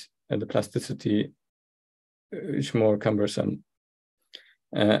state, and the plasticity is more cumbersome.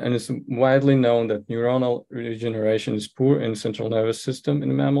 And it's widely known that neuronal regeneration is poor in central nervous system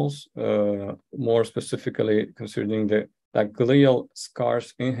in mammals, more specifically considering that glial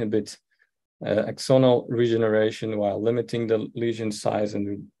scars inhibit axonal regeneration while limiting the lesion size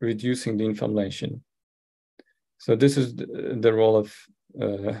and reducing the inflammation. So this is the role of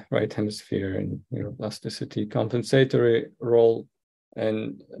right hemisphere in neuroplasticity. Compensatory role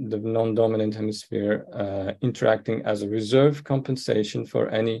and the non-dominant hemisphere interacting as a reserve compensation for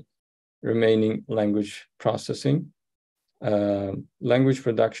any remaining language processing. Language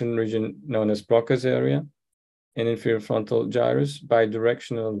production region known as Broca's area in inferior frontal gyrus,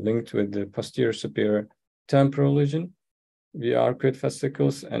 bidirectional linked with the posterior superior temporal region, the arcuate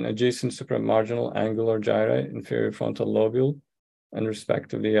fascicles and adjacent supramarginal angular gyri, inferior frontal lobule, and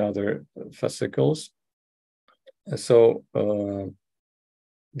respectively other fascicles. So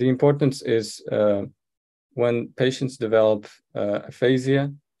the importance is when patients develop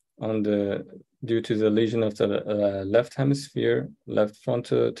aphasia due to the lesion of the left hemisphere, left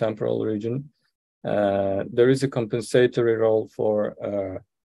frontotemporal region, there is a compensatory role for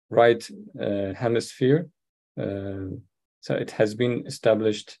right hemisphere. So it has been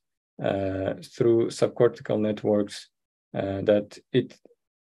established through subcortical networks that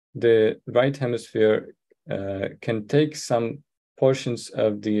the right hemisphere can take some portions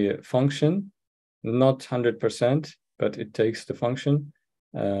of the function, not 100%, but it takes the function.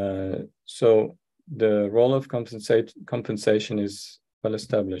 So the role of compensation is well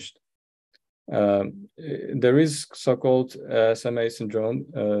established. There is so-called SMA syndrome,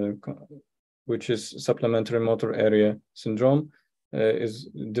 which is supplementary motor area syndrome, is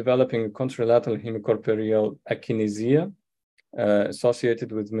developing contralateral hemicorporeal akinesia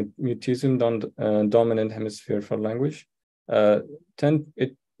associated with mutism dominant hemisphere for language.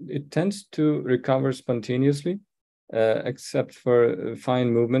 It tends to recover spontaneously, except for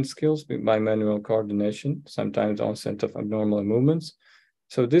fine movement skills by manual coordination, sometimes onset of abnormal movements.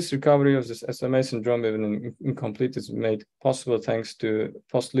 So this recovery of this SMA syndrome, even incomplete, is made possible thanks to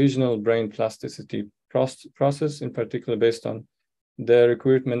post-lesional brain plasticity process, in particular based on the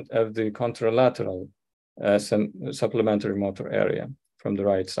recruitment of the contralateral supplementary motor area from the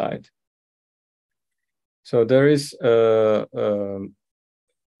right side. So there is a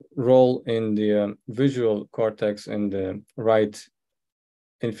role in the visual cortex in the right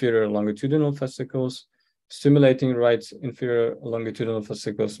inferior longitudinal fascicles. Stimulating right inferior longitudinal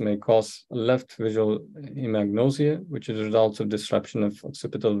fascicles may cause left visual hemagnosia, which is a result of disruption of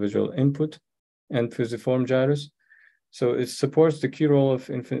occipital visual input and fusiform gyrus. So it supports the key role of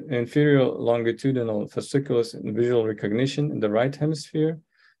inferior longitudinal fasciculus in visual recognition in the right hemisphere.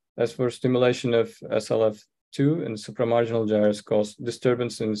 As for stimulation of SLF2 and supramarginal gyrus cause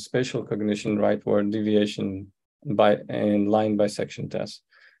disturbance in spatial cognition rightward deviation and line bisection test.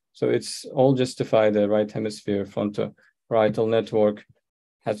 So it's all justified. The right hemisphere frontoparietal network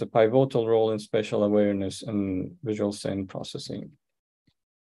has a pivotal role in spatial awareness and visual scene processing.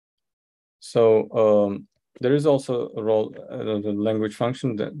 So there is also a role, the language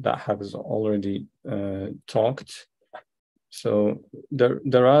function that has already talked. So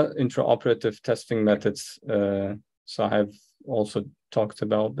there are intraoperative testing methods. So I have also talked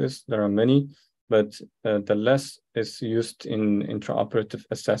about this. There are many, but the less is used in intraoperative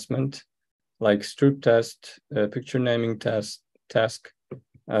assessment, like Stroop test, picture naming test, task,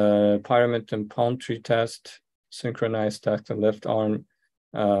 pyramid and palm tree test, synchronized task of left arm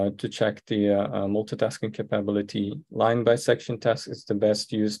to check the multitasking capability. Line bisection test is the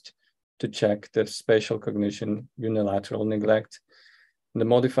best used to check the spatial cognition, unilateral neglect. The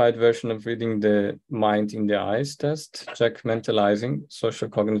modified version of reading the mind in the eyes test, check mentalizing, social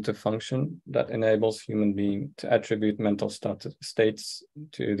cognitive function that enables human being to attribute mental states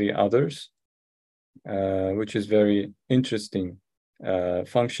to the others, which is very interesting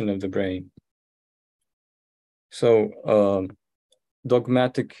function of the brain. So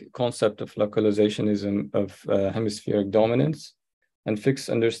dogmatic concept of localizationism of hemispheric dominance and fixed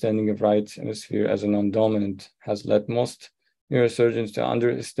understanding of right hemisphere as a non-dominant has led most neurosurgeons to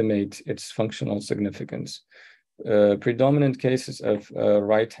underestimate its functional significance. Predominant cases of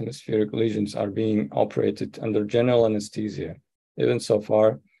right hemispheric lesions are being operated under general anesthesia. Even so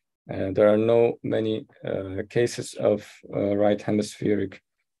far, there are many cases of right hemispheric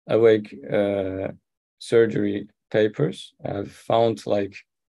awake surgery papers. I've found like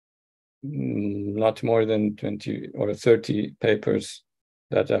not more than 20 or 30 papers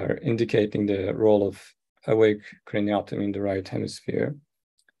that are indicating the role of awake craniotomy in the right hemisphere.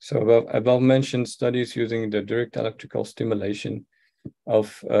 So above mentioned studies using the direct electrical stimulation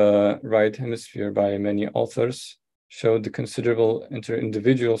of right hemisphere by many authors showed the considerable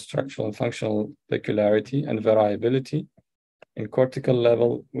inter-individual structural and functional peculiarity and variability in cortical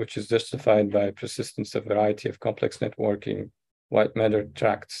level, which is justified by persistence of variety of complex networking white matter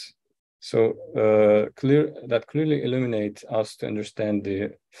tracts. So that clearly illuminates us to understand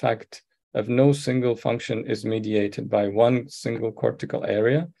the fact of no single function is mediated by one single cortical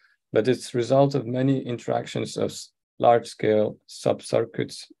area, but it's result of many interactions of large-scale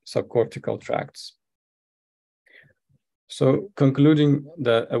subcircuits, subcortical tracts. So concluding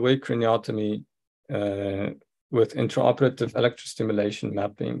the awake craniotomy with intraoperative electrostimulation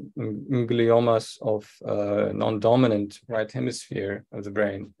mapping in gliomas of non-dominant right hemisphere of the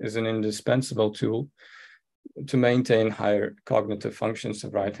brain is an indispensable tool to maintain higher cognitive functions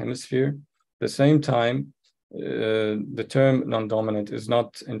of right hemisphere. At the same time, the term non-dominant is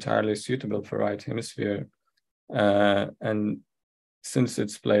not entirely suitable for right hemisphere, and since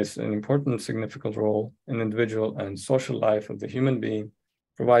it plays an important significant role in individual and social life of the human being,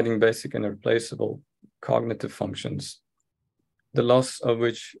 providing basic and irreplaceable cognitive functions, the loss of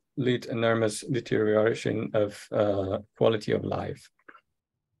which lead enormous deterioration of quality of life.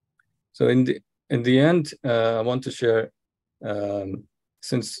 So in the end, I want to share,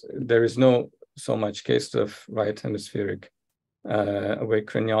 since there is so much case of right hemispheric awake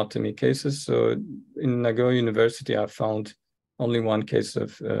craniotomy cases. So in Nagoya University, I found only one case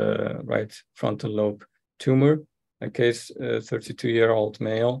of right frontal lobe tumor, a case 32-year-old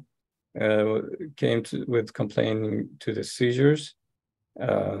male came with complaining to the seizures,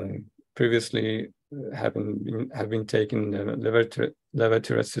 previously have been taken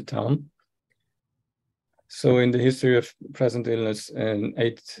𝑣𝒌𝒊𝒕𝒔𝒂𝒂𝒔. So in the history of present illness,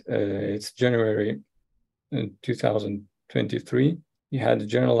 it's January 2023, he had a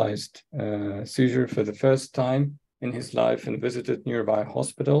generalized seizure for the first time in his life and visited nearby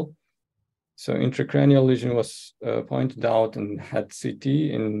hospital. So intracranial lesion was pointed out and had CT.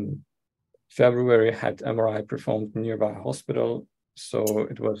 In February, had MRI performed in nearby hospital. So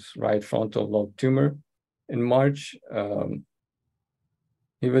it was right frontal lobe tumor. In March,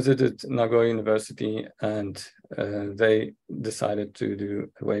 he visited Nagoya University, and they decided to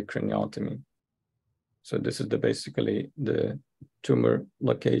do awake craniotomy. So this is basically the tumor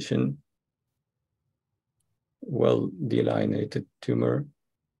location, well delineated tumor,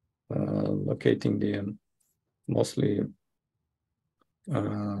 locating the mostly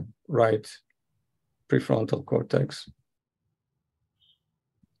right prefrontal cortex.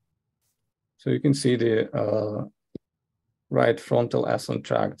 So you can see the right frontal ascent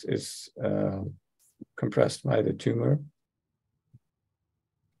tract is compressed by the tumor.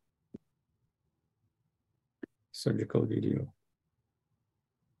 Surgical video.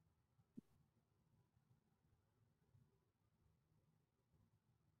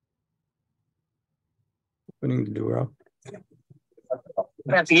 Opening the dura.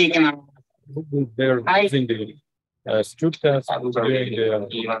 They're using the strip test during the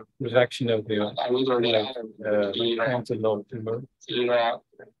resection of the frontal lobe tumor. In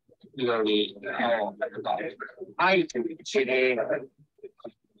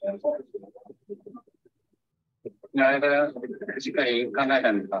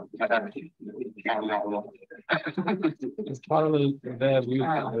parallel, they have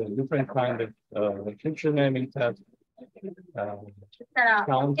used different kind of picture naming tests,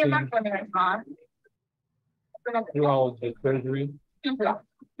 counting throughout the surgery.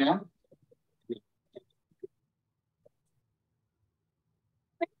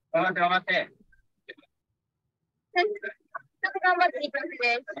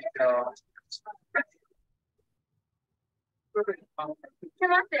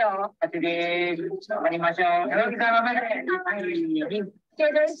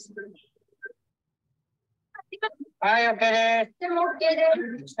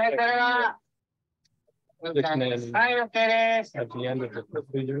 At the end of the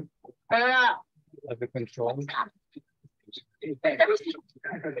procedure, as a control.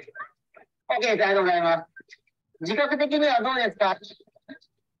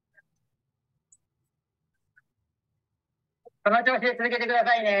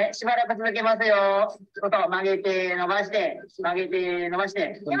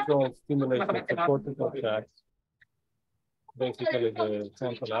 Control stimulation of the cortical tract, basically the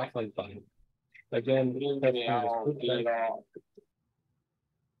central afferent side. Again,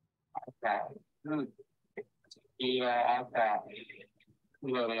 testing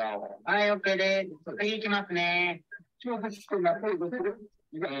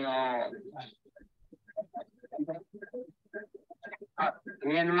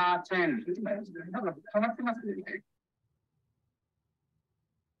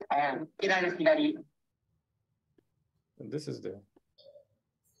this is the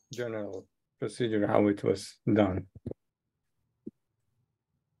general procedure, how it was done.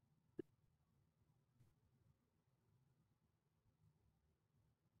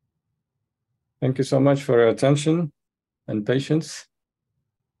 Thank you so much for your attention and patience.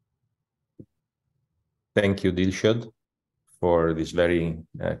 Thank you, Dilshad, for this very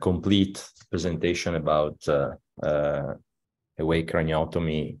complete presentation about awake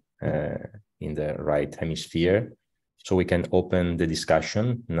craniotomy in the right hemisphere. So we can open the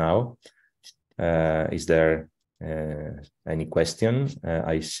discussion now. Is there any question?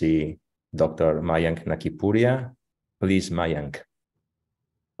 I see Dr. Mayank Nakipuria. Please, Mayank.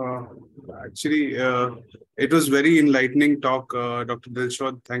 Actually, it was very enlightening talk, Dr.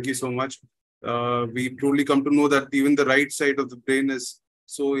 Dilshad. Thank you so much. We truly come to know that even the right side of the brain is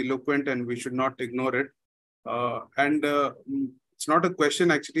so eloquent and we should not ignore it. It's not a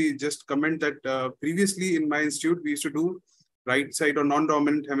question, actually, just comment that previously in my institute, we used to do right side or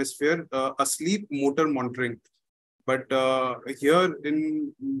non-dominant hemisphere, asleep motor monitoring. But here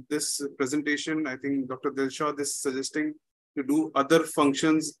in this presentation, I think Dr. Dilshad is suggesting to do other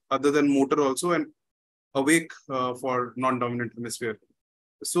functions other than motor also and awake for non-dominant hemisphere.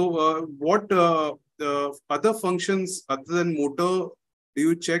 So what other functions other than motor do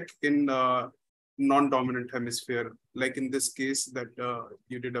you check in non-dominant hemisphere? Like in this case that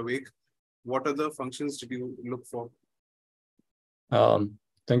you did awake, what other functions did you look for?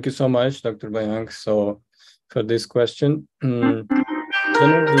 Thank you so much, Dr. Mayank. So for this question,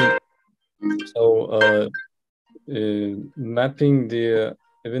 generally, so mapping the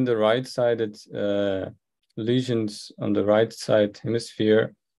even the right-sided lesions on the right side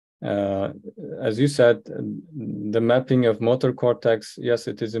hemisphere, as you said, the mapping of motor cortex, yes,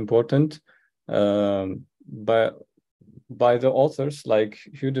 it is important. But by the authors like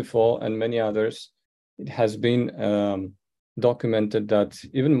𝑣𝒂𝒂 and many others, it has been documented that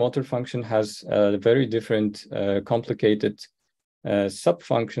even motor function has very different complicated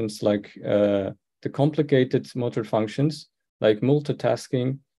sub-functions, like the complicated motor functions like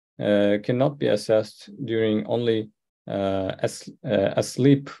multitasking cannot be assessed during only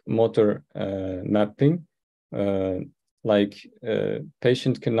asleep motor mapping.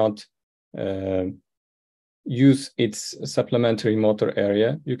 Patient cannot use its supplementary motor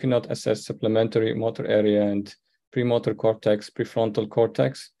area. You cannot assess supplementary motor area and premotor cortex, prefrontal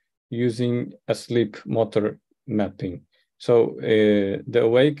cortex using asleep motor mapping. So the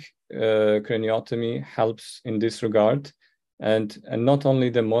awake craniotomy helps in this regard, and not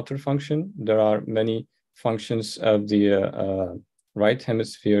only the motor function, there are many functions of the right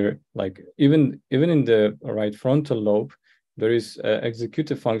hemisphere, like even in the right frontal lobe, there is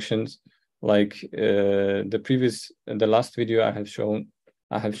executive functions like the last video I have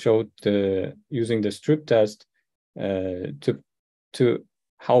showed using the strip test to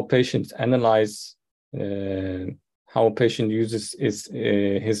how patients analyze, how a patient uses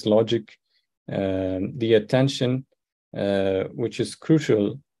his logic, the attention, which is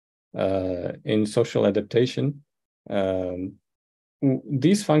crucial in social adaptation.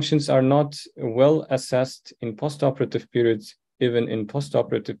 These functions are not well assessed in postoperative periods, even in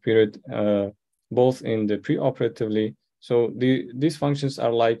postoperative period, both in the preoperatively. So these functions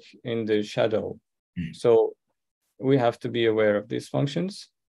are like in the shadow. So we have to be aware of these functions,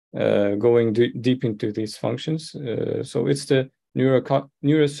 going deep into these functions. So it's the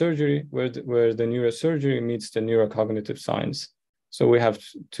neurosurgery where the neurosurgery meets the neurocognitive science. So we have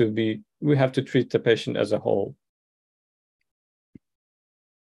to treat the patient as a whole.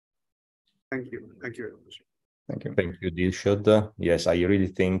 Thank you. Thank you very much. Thank you. Thank you, Dilshad. Yes, I really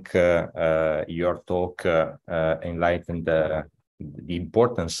think your talk enlightened the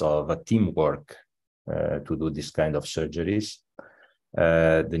importance of teamwork to do this kind of surgeries,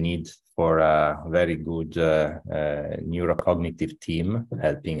 the need for a very good neurocognitive team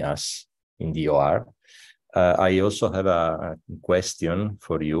helping us in the OR. I also have a question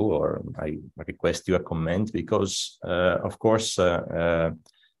for you, or I request you a comment, because of course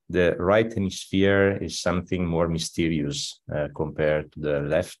the right hemisphere is something more mysterious compared to the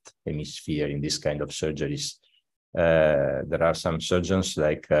left hemisphere in this kind of surgeries. There are some surgeons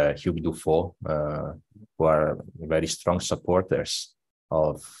like Hugues Dufaux who are very strong supporters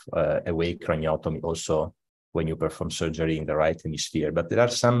of awake craniotomy also when you perform surgery in the right hemisphere. But there are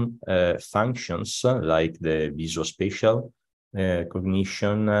some functions like the visuospatial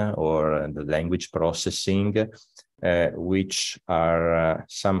cognition or the language processing which are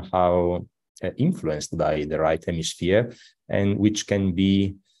somehow influenced by the right hemisphere and which can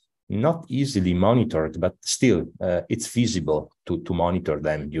be not easily monitored, but still it's feasible to monitor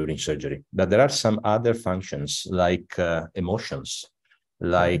them during surgery. But there are some other functions like emotions,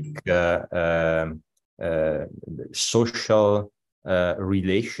 like social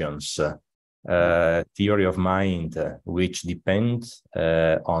relations, theory of mind, which depend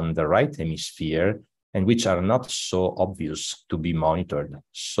on the right hemisphere and which are not so obvious to be monitored.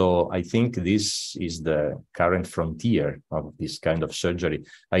 So I think this is the current frontier of this kind of surgery.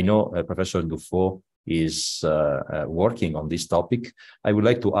 I know Professor Dufaux is working on this topic. I would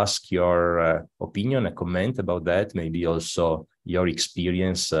like to ask your opinion, a comment about that, maybe also your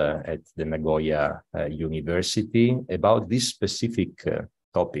experience at the Nagoya University about this specific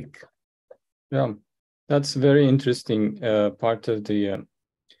topic. Yeah, that's very interesting part of the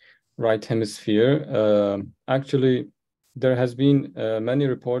right hemisphere. Actually, there has been many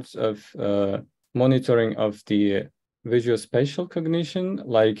reports of monitoring of the visuospatial cognition,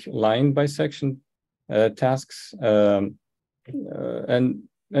 like line bisection tasks, and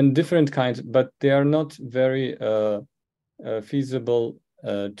different kinds, but they are not very feasible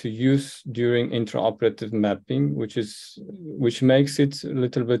to use during intraoperative mapping, which makes it a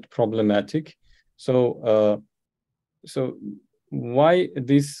little bit problematic. So why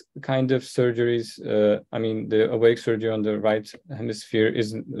these kind of surgeries, I mean, the awake surgery on the right hemisphere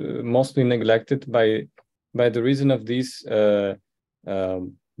is mostly neglected by the reason of these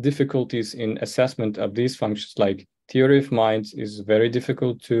difficulties in assessment of these functions, like theory of mind is very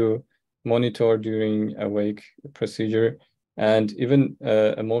difficult to monitor during awake procedure, and even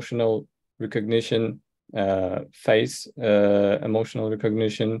emotional recognition, face emotional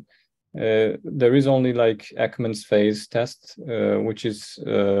recognition. There is only like Ekman's phase test, which is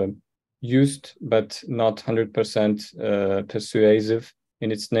used, but not 100% persuasive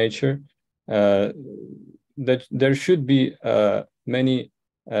in its nature. That there should be many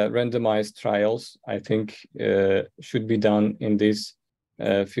randomized trials, I think, should be done in this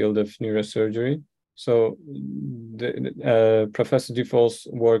field of neurosurgery. So Professor Dufaux's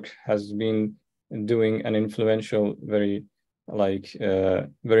work has been doing an influential, very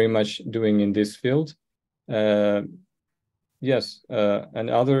much doing in this field. yes, and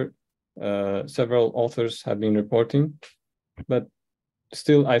other several authors have been reporting, but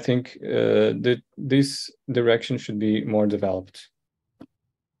still, I think that this direction should be more developed.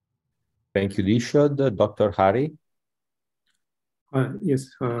 Thank you, Dishod. Dr. Hari? Yes.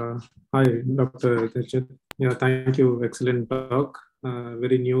 Hi, Dr. Tejet. Yeah, thank you. Excellent talk.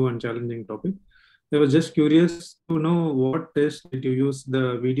 Very new and challenging topic. I was just curious to know what test did you use,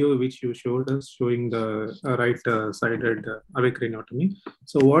 the video which you showed us showing the right-sided awake craniotomy.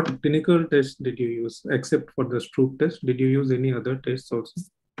 So what clinical test did you use except for the stroke test? Did you use any other tests also?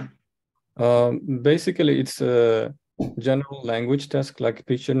 Basically, it's a general language task like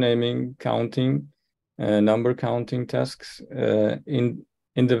picture naming, counting, number counting tasks in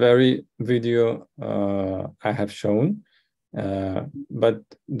the very video I have shown. But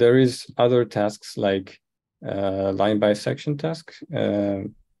there is other tasks like line bisection tasks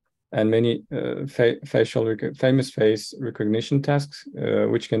and many famous face recognition tasks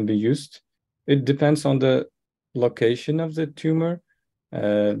which can be used. It depends on the location of the tumor,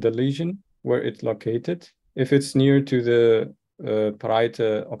 the lesion, where it's located. If it's near to the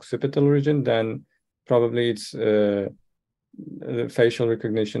parietal occipital region, then probably it's the facial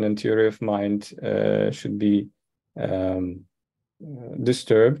recognition and theory of mind should be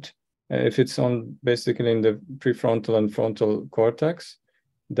disturbed. If it's on basically in the prefrontal and frontal cortex,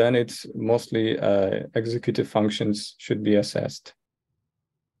 then it's mostly executive functions should be assessed.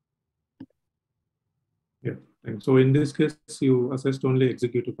 Yeah, and so in this case, you assessed only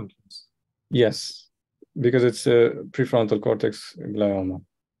executive functions. Yes, because it's a prefrontal cortex glioma.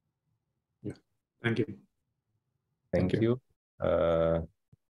 Yeah, thank you. Thank you.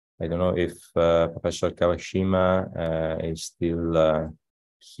 I don't know if Professor Kawashima is still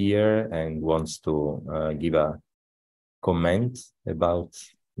here and wants to give a comment about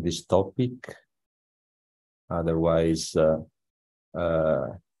this topic. Otherwise,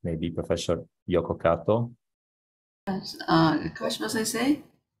 maybe Professor Yoko Kato. Yes, Kawashima Sensei,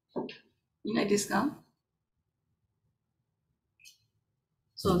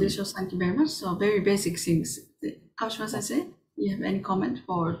 so this was, thank you very much. So very basic things. Kawashima Sensei, you have any comment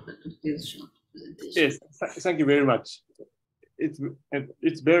for this short presentation? Yes, thank you very much.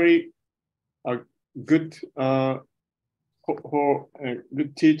 It's very good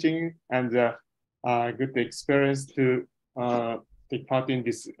good teaching and good experience to take part in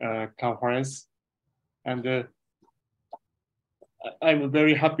this conference. And I'm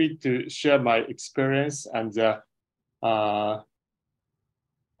very happy to share my experience and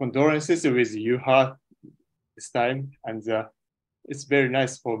condolences with you this time. And it's very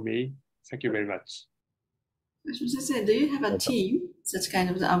nice for me. Thank you very much. Do you have a team, such kind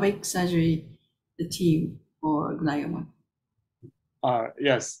of the awake surgery, the team for glioma?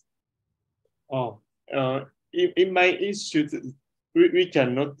 Yes. In my institute, we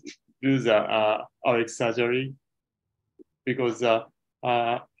cannot do the awake surgery because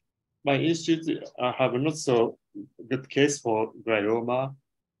my institute have not so good case for glioma.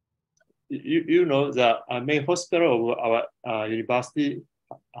 You know, the main hospital of our university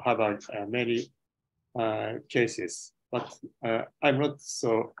have many cases, but I'm not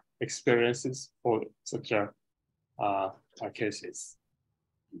so experienced for such cases.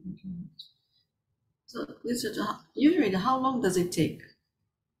 So usually, how long does it take?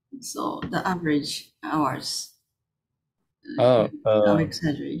 So the average hours. Awake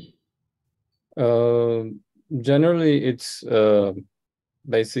surgery. Generally, it's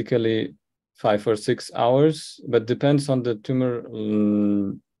basically 5 or 6 hours, but depends on the tumor.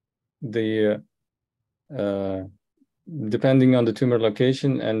 Depending on the tumor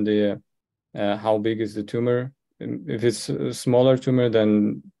location and the how big is the tumor. If it's a smaller tumor,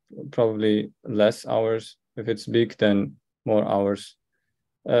 then probably less hours. If it's big, then more hours.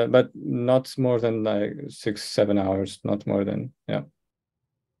 But not more than like 6-7 hours, not more than, yeah.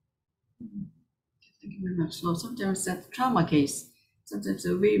 Thank you very much. So sometimes that trauma case, sometimes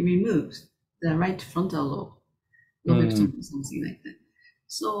we remove the right frontal lobe, something like that.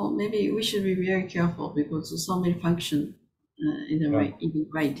 So maybe we should be very careful because there's so many function in the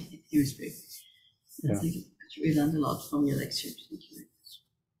right hemisphere. Yeah. Thank you. We learned a lot from your lecture. Thank you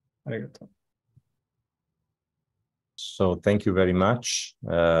very much. So thank you very much.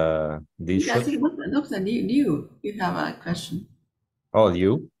 I think Dr. Liu, you have a question. Oh,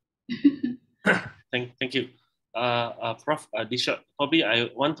 you? Thank you. Prof. Dishod, probably I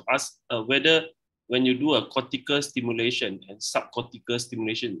want to ask whether when you do a cortical stimulation and subcortical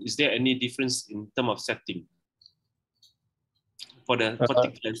stimulation, is there any difference in terms of setting? for the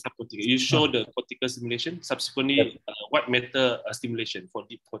cortical and subcortical. You show the cortical stimulation, subsequently white matter stimulation for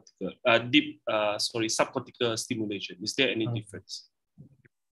subcortical stimulation. Is there any difference?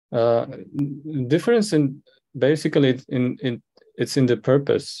 Difference in basically it's in the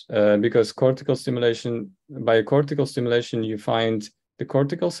purpose, because cortical stimulation, by cortical stimulation you find the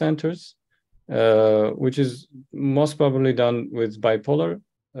cortical centers, which is most probably done with bipolar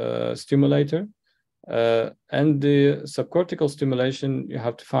stimulator, and the subcortical stimulation you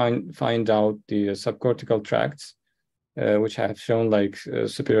have to find out the subcortical tracts, which I have shown, like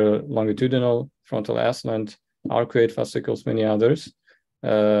superior longitudinal, frontal ascendant, arcuate fascicles, many others,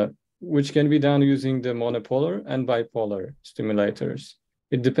 which can be done using the monopolar and bipolar stimulators.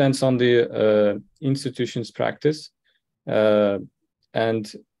 It depends on the institution's practice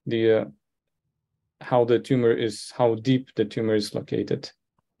and the how deep the tumor is located.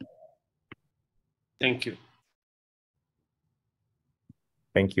 Thank you.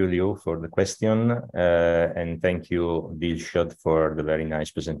 Thank you, Liu, for the question, and thank you, Dilshad, for the very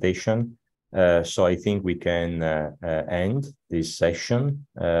nice presentation. So I think we can end this session.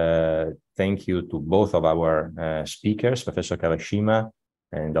 Thank you to both of our speakers, Professor Kawashima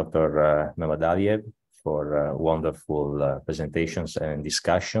and Dr. Mamadayev, for wonderful presentations and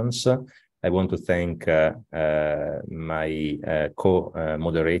discussions. I want to thank my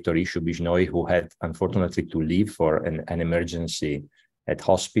co-moderator, Ishu Bijnoi, who had unfortunately to leave for an emergency at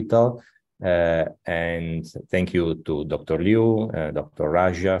hospital. And thank you to Dr. Liu, Dr.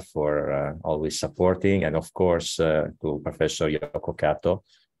 Raja for always supporting, and of course to Professor Yoko Kato.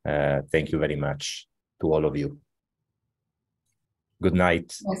 Thank you very much to all of you. Good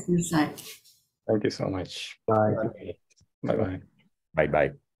night. Thank you so much. Bye. Bye-bye.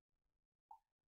 Bye-bye.